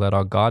surely we let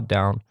our guard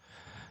down,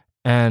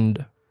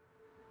 and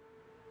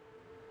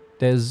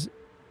there's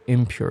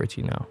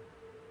impurity now.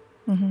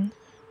 Mm-hmm.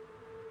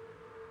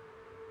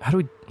 How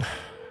do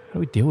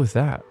we deal with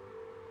that?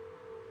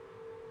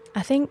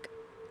 I think,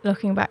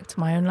 looking back to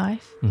my own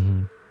life,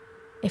 Mm-hmm.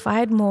 if I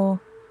had more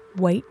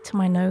weight to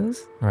my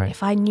nose, Right.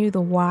 if I knew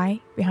the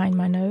why behind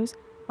my nose,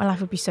 my life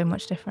would be so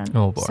much different.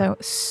 Oh boy.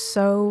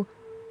 So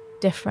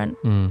different.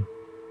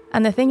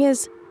 And the thing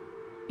is,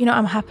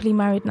 I'm happily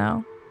married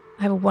now.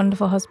 I have a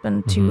wonderful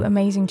husband, 2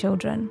 amazing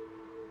children.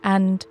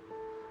 And,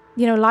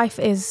 life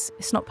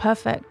it's not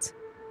perfect,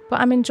 but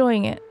I'm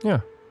enjoying it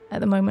at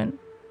the moment.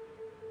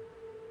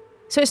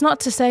 So it's not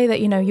to say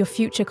that, your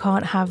future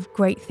can't have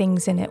great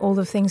things in it, all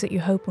the things that you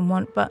hope and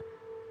want. But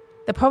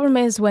the problem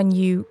is when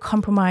you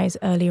compromise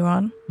earlier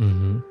on,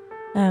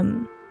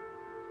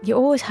 you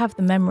always have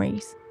the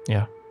memories.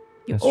 Yeah.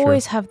 You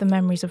always have the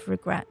memories of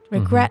regret.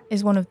 Regret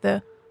is one of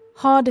the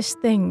hardest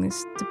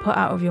things to put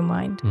out of your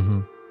mind.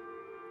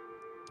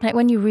 Like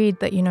when you read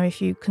that,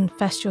 if you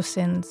confess your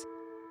sins,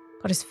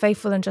 God is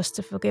faithful and just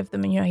to forgive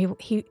them, and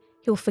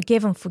he'll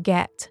forgive and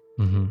forget.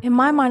 In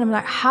my mind, I'm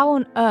like, how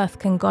on earth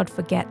can God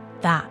forget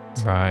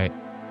that? Right.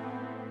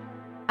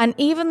 And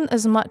even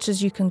as much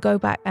as you can go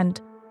back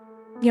and,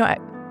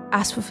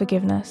 ask for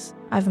forgiveness,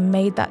 I've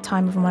made that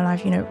time of my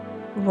life,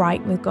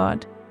 right with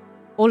God.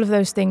 All of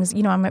those things,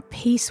 I'm at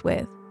peace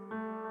with.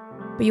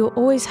 But you'll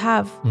always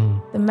have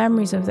the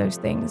memories of those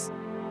things.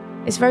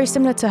 It's very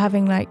similar to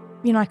having like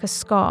a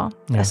scar,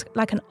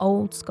 like an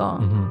old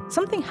scar.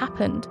 Something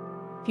happened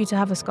for you to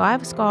have a scar. I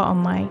have a scar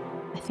on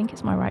I think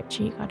it's my right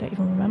cheek. I don't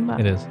even remember.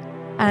 It is.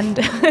 And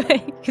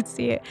you could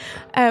see it.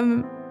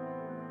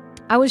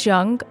 I was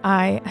young.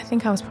 I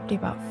think I was probably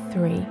about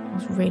 3. I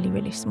was really,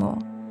 really small.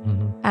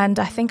 And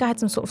I think I had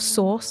some sort of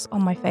sauce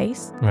on my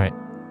face. Right.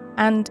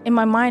 And in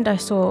my mind, I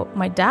saw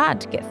my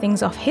dad get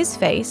things off his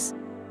face,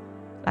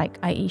 like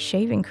i.e.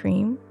 shaving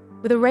cream,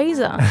 with a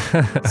razor.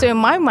 So in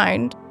my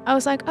mind, I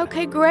was like,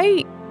 okay,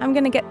 great. I'm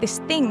going to get this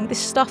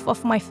stuff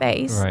off my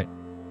face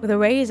with a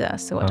razor.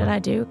 So what did I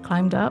do?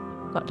 Climbed up,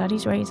 got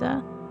daddy's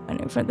razor, went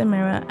in front of the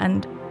mirror,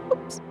 and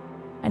oops,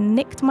 I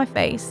nicked my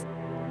face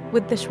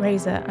with this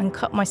razor and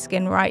cut my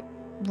skin right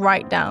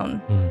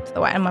down to the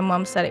white. And my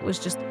mum said it was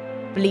just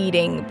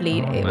bleeding.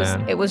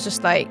 It was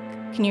just like,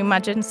 can you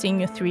imagine seeing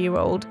your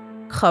 3-year-old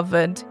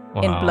covered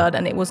in blood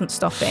and it wasn't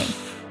stopping?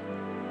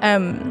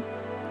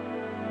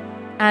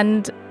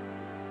 And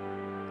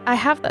I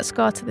have that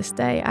scar to this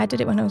day. I did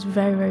it when I was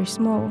very, very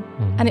small.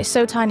 And it's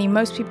so tiny,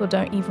 most people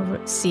don't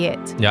even see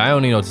it. Yeah, I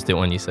only noticed it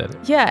when you said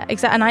it. Yeah,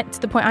 exactly. And to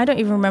the point, I don't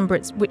even remember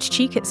which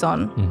cheek it's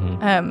on.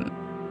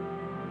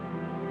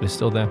 It's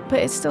still there. But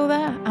it's still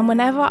there. And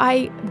whenever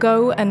I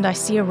go and I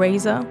see a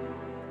razor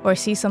or I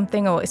see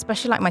something, or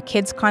especially like my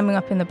kids climbing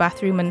up in the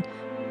bathroom and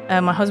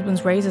my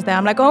husband's razor's there,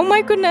 I'm like, oh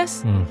my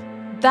goodness.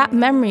 That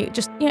memory it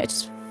just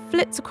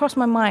flits across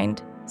my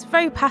mind. It's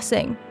very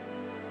passing.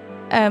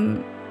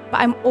 But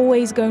I'm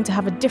always going to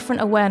have a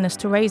different awareness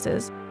to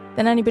razors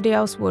than anybody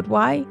else would.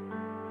 Why?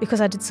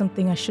 Because I did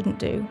something I shouldn't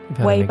do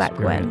way back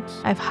when.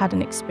 I've had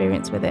an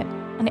experience with it,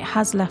 and it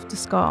has left a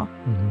scar,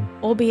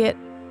 albeit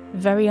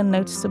very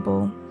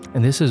unnoticeable.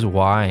 And this is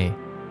why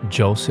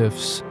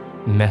Joseph's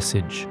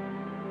message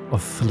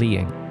of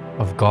fleeing,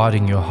 of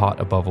guarding your heart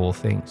above all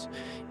things,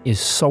 is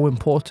so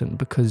important,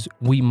 because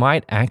we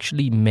might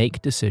actually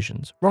make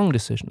decisions, wrong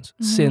decisions,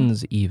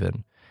 sins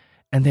even,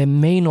 and there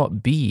may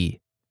not be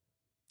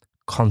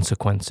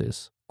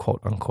consequences,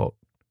 quote unquote.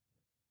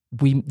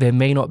 There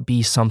may not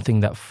be something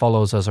that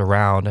follows us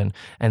around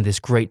and this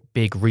great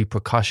big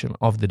repercussion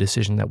of the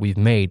decision that we've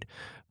made.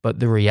 But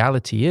the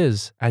reality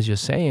is, as you're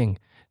saying,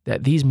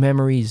 that these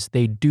memories,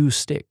 they do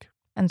stick.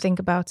 And think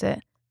about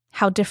it,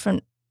 how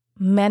different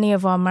many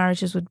of our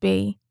marriages would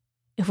be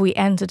if we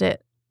entered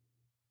it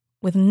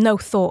with no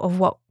thought of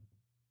what,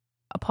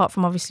 apart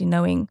from obviously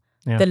knowing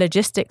the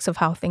logistics of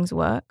how things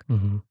work,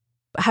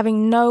 but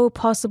having no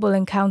possible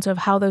encounter of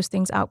how those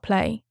things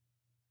outplay,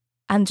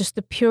 and just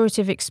the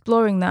purity of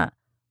exploring that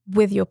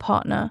with your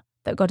partner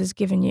that God has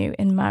given you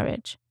in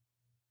marriage,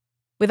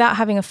 without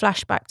having a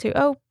flashback to,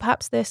 oh,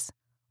 perhaps this,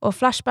 or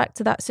flashback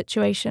to that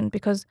situation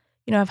because,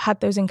 I've had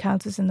those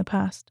encounters in the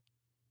past.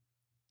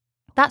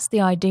 That's the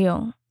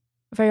ideal.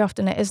 Very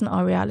often it isn't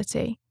our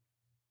reality.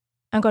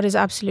 And God is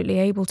absolutely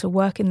able to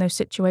work in those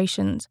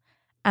situations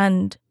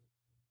and,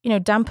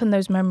 dampen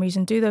those memories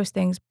and do those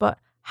things. But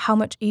how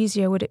much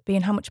easier would it be,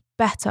 and how much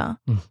better,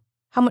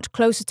 how much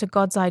closer to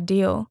God's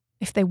ideal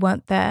if they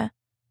weren't there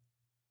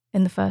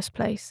in the first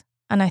place?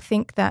 And I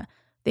think that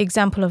the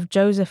example of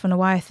Joseph, and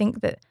why I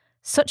think that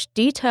such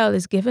detail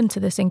is given to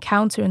this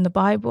encounter in the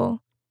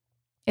Bible,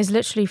 is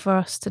literally for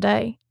us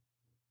today.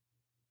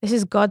 This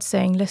is God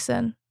saying,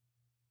 listen,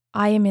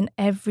 I am in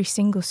every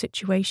single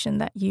situation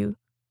that you're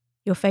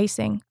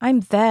facing. I'm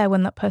there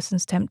when that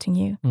person's tempting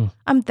you.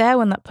 I'm there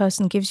when that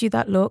person gives you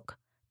that look,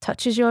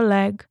 touches your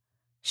leg,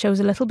 shows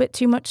a little bit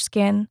too much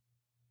skin.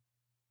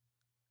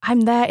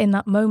 I'm there in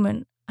that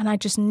moment, and I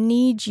just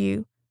need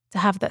you to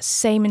have that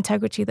same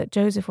integrity that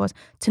Joseph was,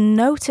 to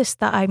notice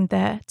that I'm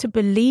there, to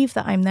believe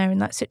that I'm there in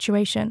that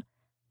situation,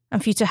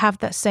 and for you to have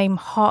that same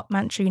heart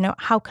mantra,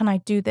 how can I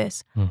do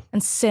this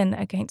and sin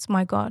against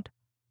my God?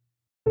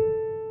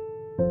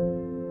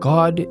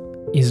 God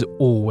is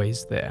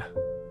always there,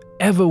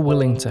 ever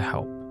willing to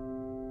help.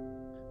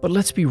 But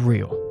let's be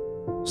real.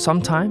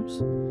 Sometimes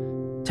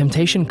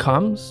temptation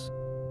comes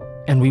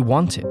and we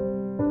want it.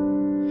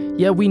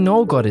 Yeah, we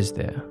know God is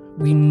there.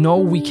 We know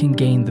we can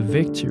gain the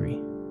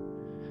victory.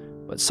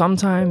 But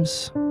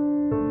sometimes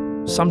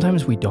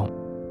we don't.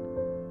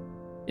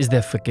 Is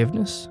there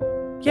forgiveness?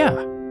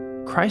 Yeah,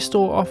 Christ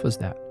still offers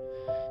that.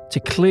 To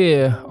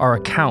clear our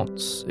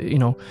accounts,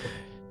 to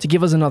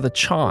give us another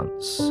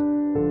chance.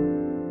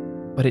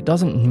 But it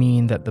doesn't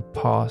mean that the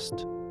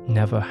past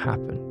never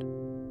happened.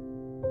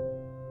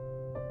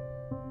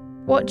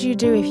 What do you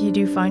do if you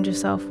do find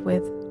yourself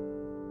with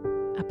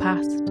a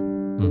past?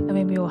 And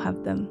maybe we all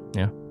have them.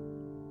 Yeah.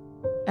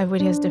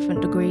 Everybody has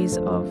different degrees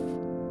of,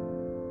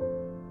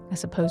 I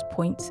suppose,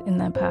 points in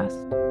their past.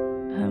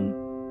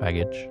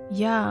 Baggage.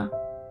 Yeah.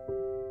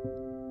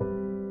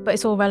 But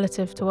it's all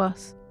relative to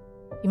us.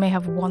 You may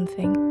have one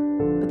thing,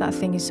 but that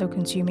thing is so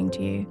consuming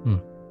to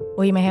you.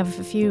 Or you may have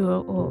a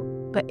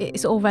few, but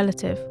it's all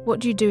relative. What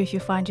do you do if you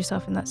find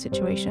yourself in that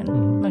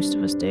situation? Most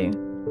of us do.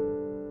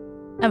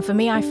 And for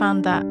me, I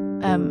found that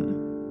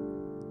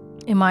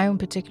in my own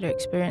particular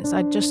experience,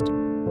 I'd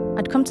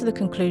come to the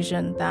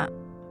conclusion that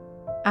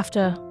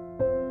after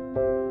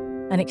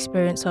an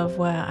experience of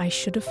where I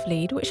should have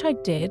fled, which I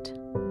did,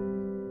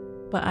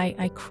 but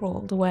I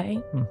crawled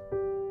away.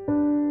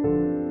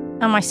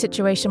 And my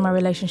situation, my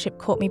relationship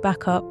caught me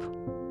back up.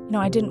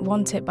 I didn't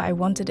want it, but I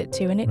wanted it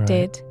to, and it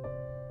did.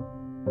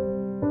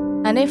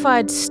 And if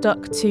I'd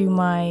stuck to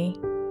my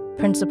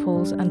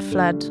principles and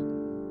fled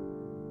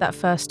that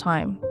first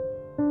time,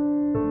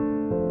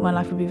 my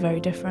life would be very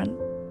different.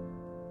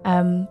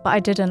 But I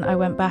didn't. I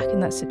went back in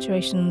that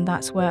situation, and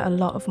that's where a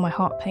lot of my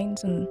heart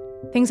pains and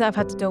things that I've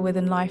had to deal with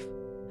in life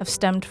have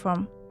stemmed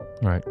from.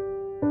 Right.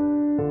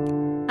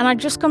 And I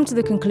just come to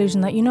the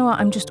conclusion that,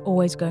 I'm just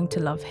always going to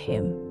love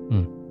him.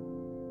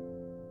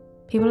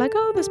 People are like,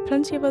 oh, there's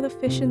plenty of other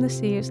fish in the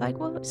sea. It's like,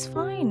 well, it's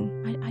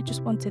fine. I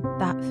just wanted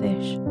that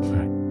fish.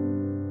 Right.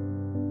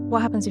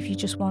 What happens if you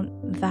just want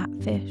that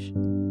fish?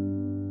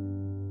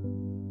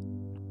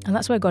 And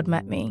that's where God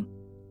met me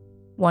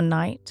one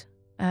night.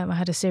 I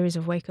had a series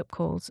of wake-up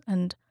calls,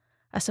 and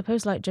I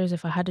suppose like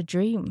Joseph, I had a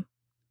dream.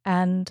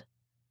 And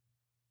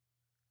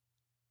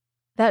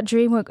that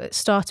dream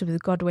started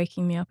with God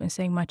waking me up and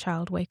saying, my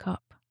child, wake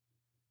up.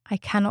 I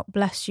cannot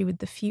bless you with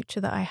the future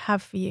that I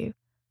have for you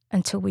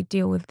until we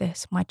deal with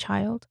this. My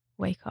child,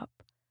 wake up.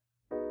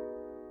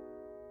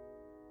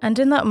 And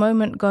in that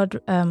moment, God,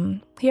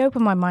 he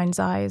opened my mind's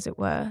eye, as it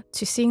were,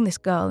 to seeing this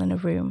girl in a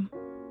room.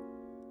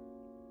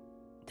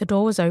 The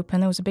door was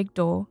open. There was a big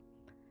door.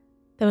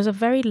 There was a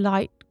very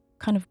light,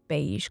 kind of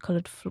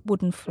beige-coloured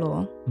wooden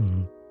floor.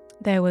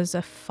 There was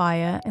a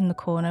fire in the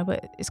corner,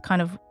 but it's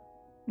kind of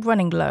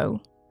running low.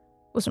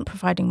 Wasn't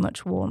providing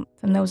much warmth.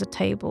 And there was a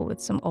table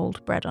with some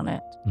old bread on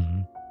it.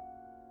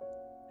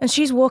 And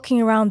she's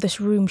walking around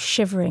this room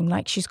shivering,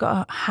 like she's got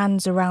her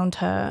hands around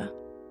her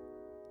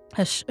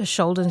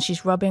shoulders, and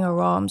she's rubbing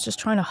her arms, just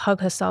trying to hug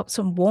herself,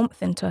 some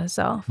warmth into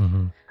herself.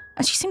 And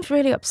she seems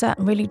really upset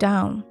and really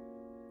down.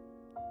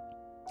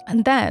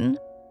 And then,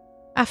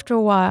 after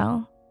a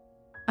while,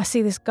 I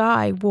see this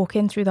guy walk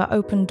in through that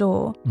open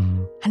door,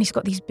 and he's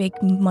got these big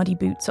muddy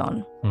boots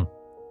on.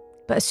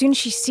 But as soon as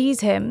she sees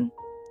him,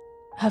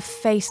 her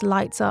face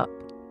lights up,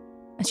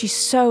 and she's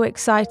so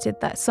excited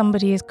that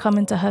somebody has come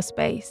into her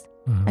space.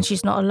 And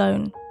she's not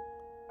alone.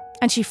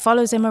 And she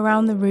follows him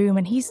around the room,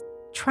 and he's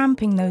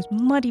tramping those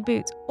muddy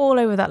boots all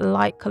over that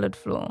light-coloured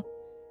floor.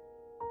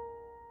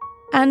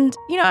 And,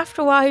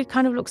 after a while, he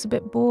kind of looks a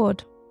bit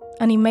bored,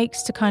 and he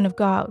makes to kind of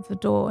go out the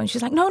door. And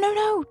she's like,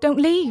 no, don't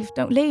leave.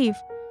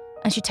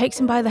 And she takes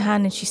him by the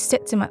hand, and she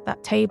sits him at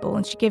that table,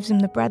 and she gives him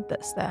the bread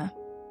that's there.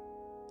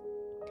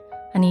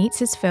 And he eats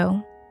his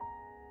fill,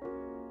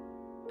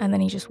 and then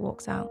he just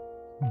walks out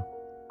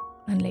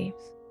and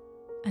leaves.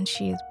 And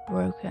she is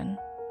broken.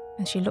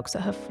 And she looks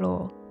at her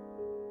floor,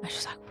 and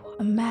she's like, what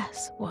a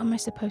mess. What am I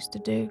supposed to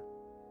do?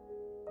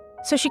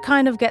 So she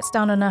kind of gets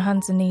down on her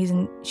hands and knees,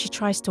 and she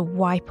tries to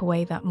wipe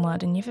away that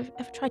mud. And you've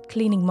ever tried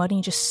cleaning mud and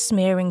you're just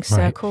smearing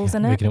circles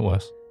in it? Making it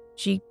worse.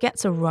 She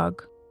gets a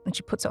rug, and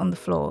she puts it on the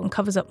floor and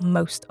covers up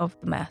most of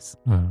the mess.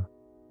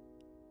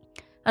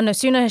 And no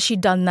sooner has she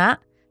done that,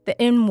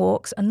 in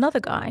walks another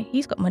guy.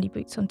 He's got muddy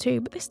boots on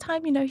too, but this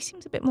time, he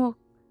seems a bit more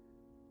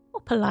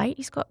polite.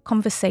 He's got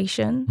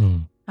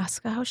conversation.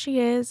 Ask her how she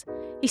is.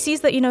 He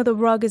sees that, the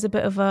rug is a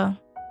bit of a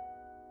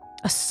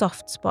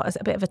soft spot, is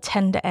a bit of a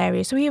tender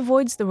area. So he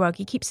avoids the rug.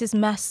 He keeps his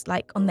mess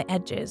like on the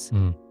edges.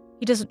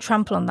 He doesn't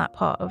trample on that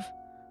part of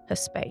her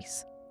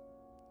space.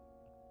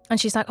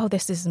 And she's like, oh,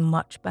 this is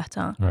much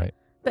better. Right.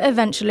 But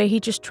eventually he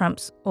just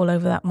tramps all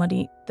over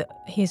that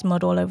his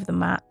mud all over the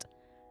mat.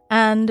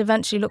 And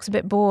eventually looks a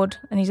bit bored,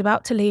 and he's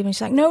about to leave. And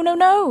she's like,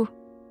 no.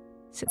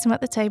 Sits him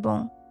at the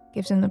table,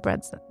 gives him the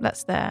bread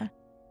that's there.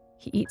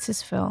 He eats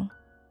his fill.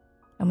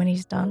 And when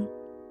he's done,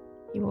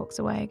 he walks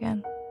away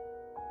again.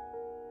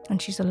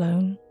 And she's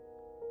alone.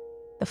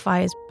 The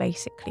fire's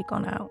basically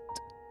gone out.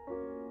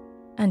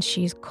 And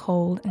she's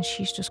cold, and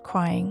she's just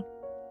crying.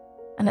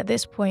 And at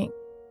this point,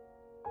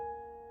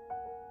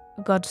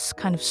 God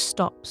kind of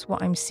stops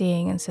what I'm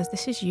seeing and says,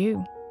 this is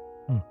you.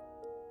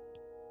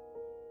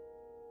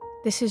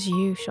 This is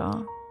you,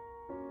 Shah.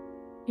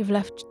 You've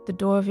left the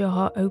door of your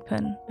heart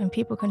open and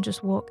people can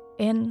just walk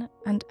in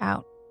and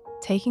out,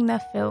 taking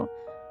their fill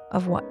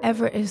of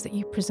whatever it is that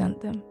you present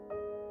them.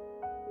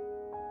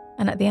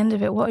 And at the end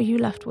of it, what are you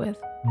left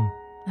with?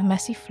 A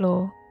messy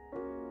floor,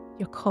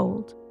 you're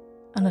cold,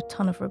 and a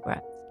ton of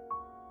regrets.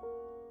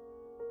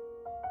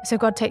 So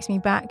God takes me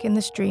back in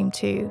this dream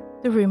to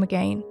the room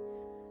again.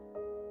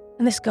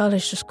 And this girl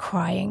is just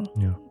crying.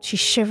 Yeah. She's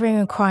shivering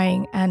and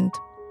crying. And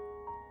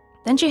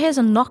then she hears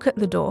a knock at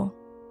the door.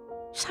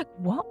 She's like,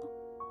 what?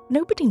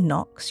 Nobody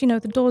knocks. The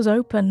door's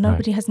open.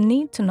 Nobody has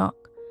need to knock.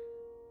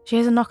 She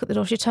hears a knock at the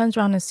door. She turns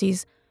around and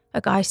sees a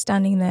guy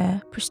standing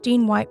there,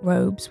 pristine white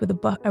robes with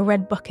a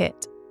red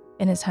bucket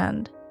in his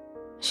hand.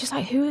 She's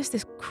like, who is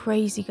this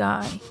crazy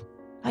guy?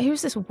 Like,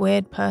 who's this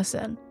weird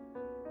person?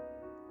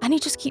 And he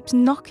just keeps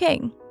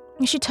knocking.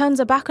 And she turns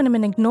her back on him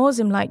and ignores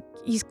him like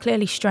he's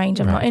clearly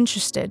strange. I'm not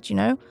interested,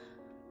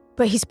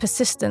 But he's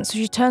persistent. So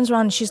she turns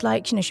around and she's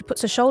like, she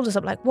puts her shoulders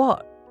up like,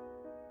 what?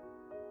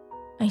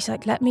 And he's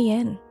like, let me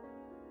in.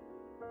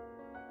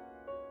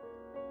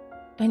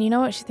 And you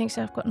know what? She thinks,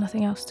 I've got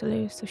nothing else to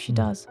lose. So she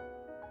does.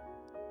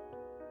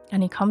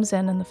 And he comes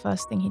in and the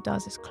first thing he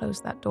does is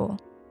close that door.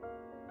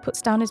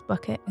 Puts down his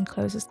bucket and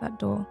closes that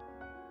door.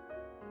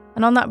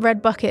 And on that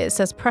red bucket, it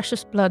says,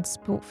 precious blood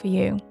spilt for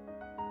you.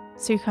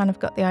 So you kind of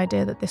got the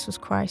idea that this was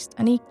Christ.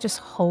 And he just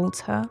holds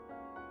her.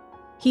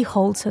 He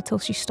holds her till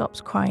she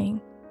stops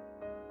crying.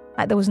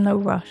 Like there was no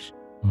rush.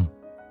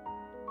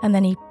 And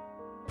then he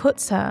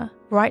puts her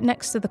right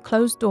next to the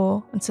closed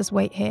door and says,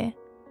 wait here.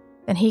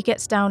 Then he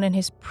gets down in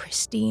his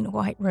pristine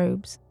white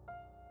robes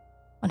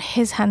on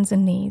his hands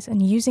and knees, and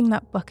using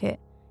that bucket,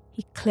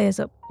 he clears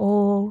up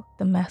all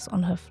the mess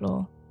on her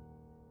floor.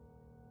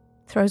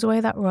 Throws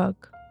away that rug,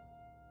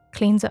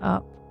 cleans it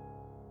up.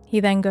 He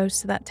then goes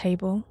to that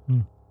table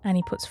and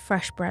he puts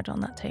fresh bread on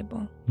that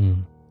table.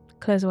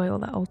 Clears away all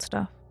that old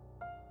stuff.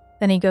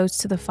 Then he goes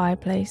to the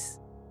fireplace,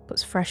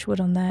 puts fresh wood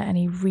on there, and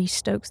he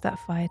re-stokes that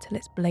fire till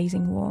it's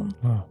blazing warm.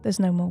 Wow. There's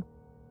no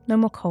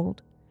more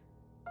cold.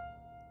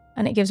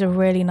 And it gives a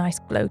really nice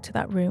glow to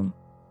that room.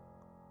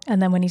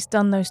 And then when he's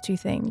done those two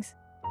things,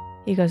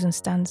 he goes and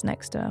stands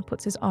next to her,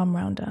 puts his arm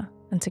around her,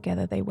 and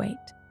together they wait.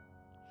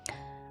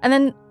 And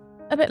then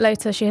a bit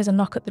later, she hears a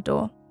knock at the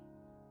door.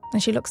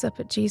 And she looks up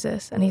at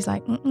Jesus, and he's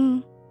like,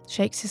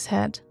 shakes his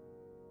head.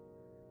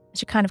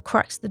 She kind of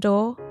cracks the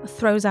door,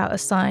 throws out a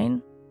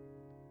sign.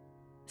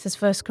 It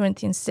says 1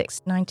 Corinthians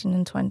 6, 19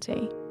 and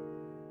 20.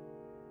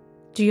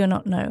 Do you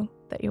not know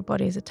that your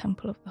body is a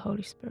temple of the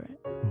Holy Spirit?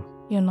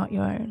 You're not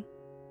your own.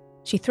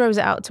 She throws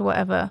it out to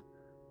whatever,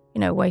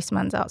 waste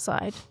man's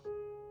outside.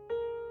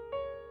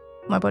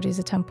 My body is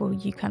a temple,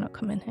 you cannot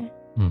come in here.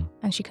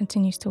 And she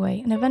continues to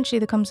wait. And eventually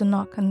there comes a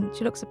knock and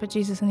she looks up at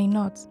Jesus and he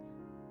nods.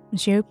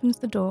 And she opens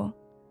the door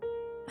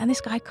and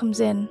this guy comes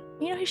in.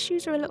 His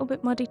shoes are a little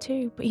bit muddy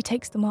too, but he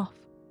takes them off.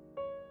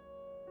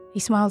 He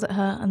smiles at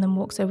her and then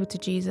walks over to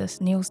Jesus,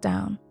 kneels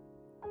down.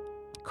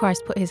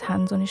 Christ put his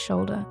hands on his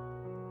shoulder,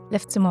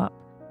 lifts him up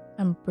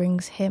and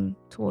brings him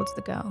towards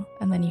the girl,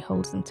 and then he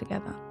holds them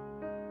together.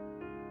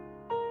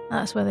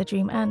 That's where the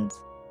dream ends.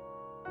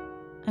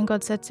 And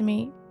God said to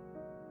me,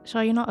 Shah,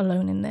 you're not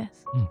alone in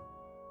this.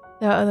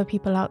 There are other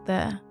people out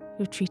there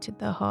who've treated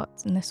their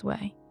hearts in this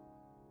way.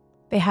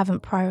 They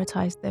haven't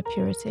prioritized their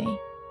purity.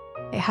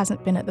 It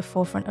hasn't been at the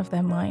forefront of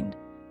their mind.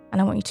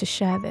 And I want you to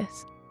share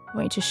this. I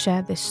want you to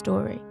share this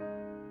story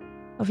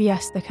of,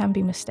 yes, there can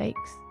be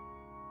mistakes,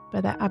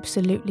 but there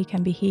absolutely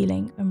can be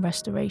healing and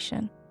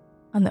restoration.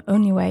 And the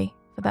only way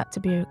for that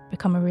to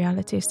become a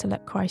reality is to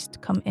let Christ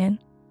come in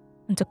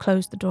and to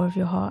close the door of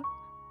your heart.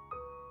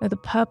 Now, the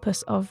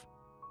purpose of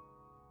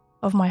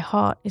my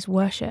heart is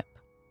worship.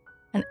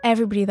 And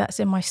everybody that's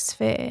in my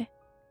sphere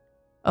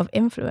of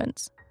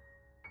influence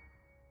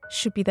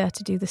should be there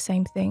to do the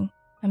same thing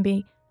and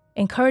be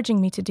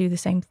encouraging me to do the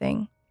same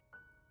thing.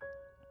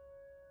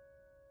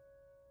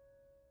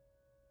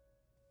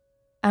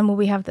 And will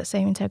we have that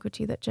same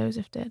integrity that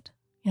Joseph did?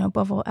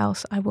 Above all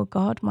else, I will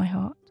guard my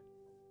heart,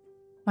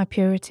 my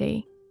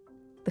purity,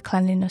 the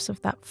cleanliness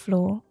of that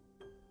floor.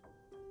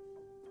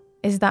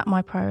 Is that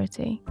my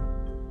priority?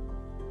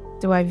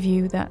 Do I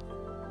view that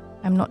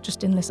I'm not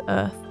just in this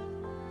earth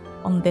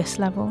on this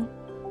level,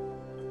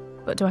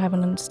 but do I have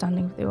an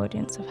understanding of the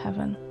audience of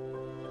heaven?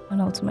 And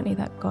ultimately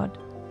that God,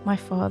 my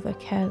Father,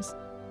 cares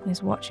and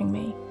is watching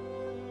me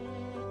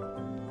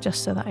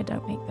just so that I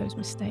don't make those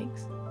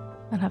mistakes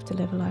and have to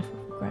live a life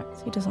of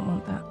regrets. He doesn't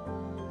want that.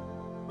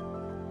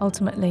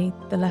 Ultimately,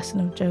 the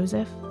lesson of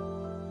Joseph,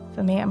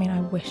 for me,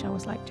 I wish I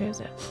was like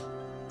Joseph.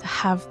 To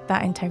have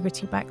that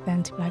integrity back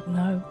then, to be like,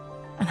 no,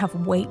 and have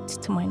weight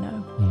to my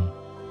no.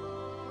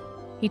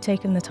 He'd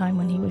taken the time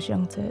when he was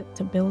young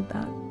to build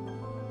that.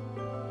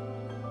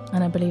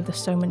 And I believe there's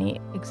so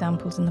many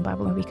examples in the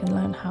Bible where we can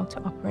learn how to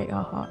operate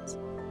our hearts,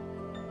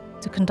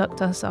 to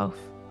conduct ourselves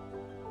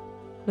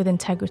with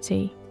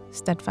integrity,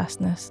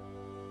 steadfastness,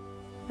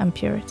 and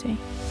purity.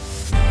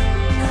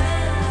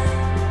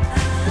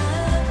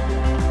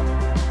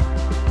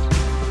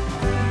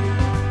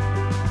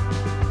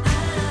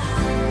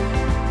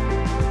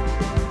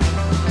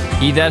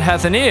 He that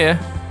hath an ear,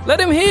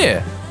 let him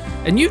hear.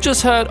 And you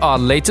just heard our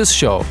latest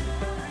show.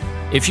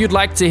 If you'd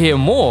like to hear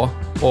more,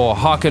 or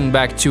hearken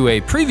back to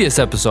a previous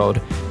episode,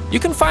 you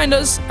can find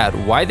us at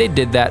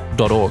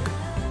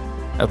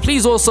whytheydidthat.org.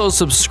 Please also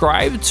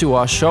subscribe to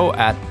our show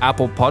at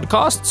Apple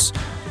Podcasts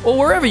or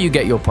wherever you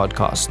get your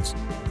podcasts.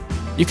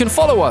 You can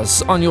follow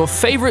us on your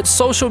favorite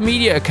social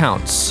media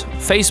accounts,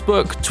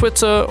 Facebook,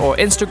 Twitter, or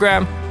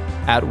Instagram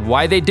at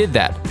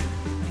whytheydidthat.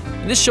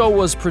 This show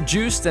was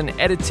produced and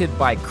edited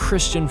by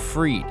Christian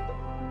Freed.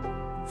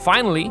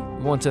 Finally,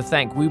 we want to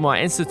thank Weimar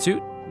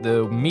Institute,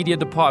 the media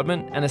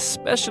department, and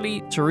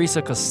especially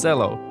Teresa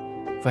Costello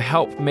for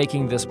help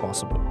making this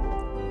possible.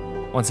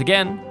 Once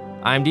again,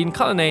 I'm Dean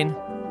Cullinane,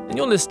 and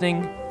you're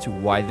listening to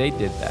Why They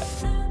Did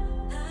That.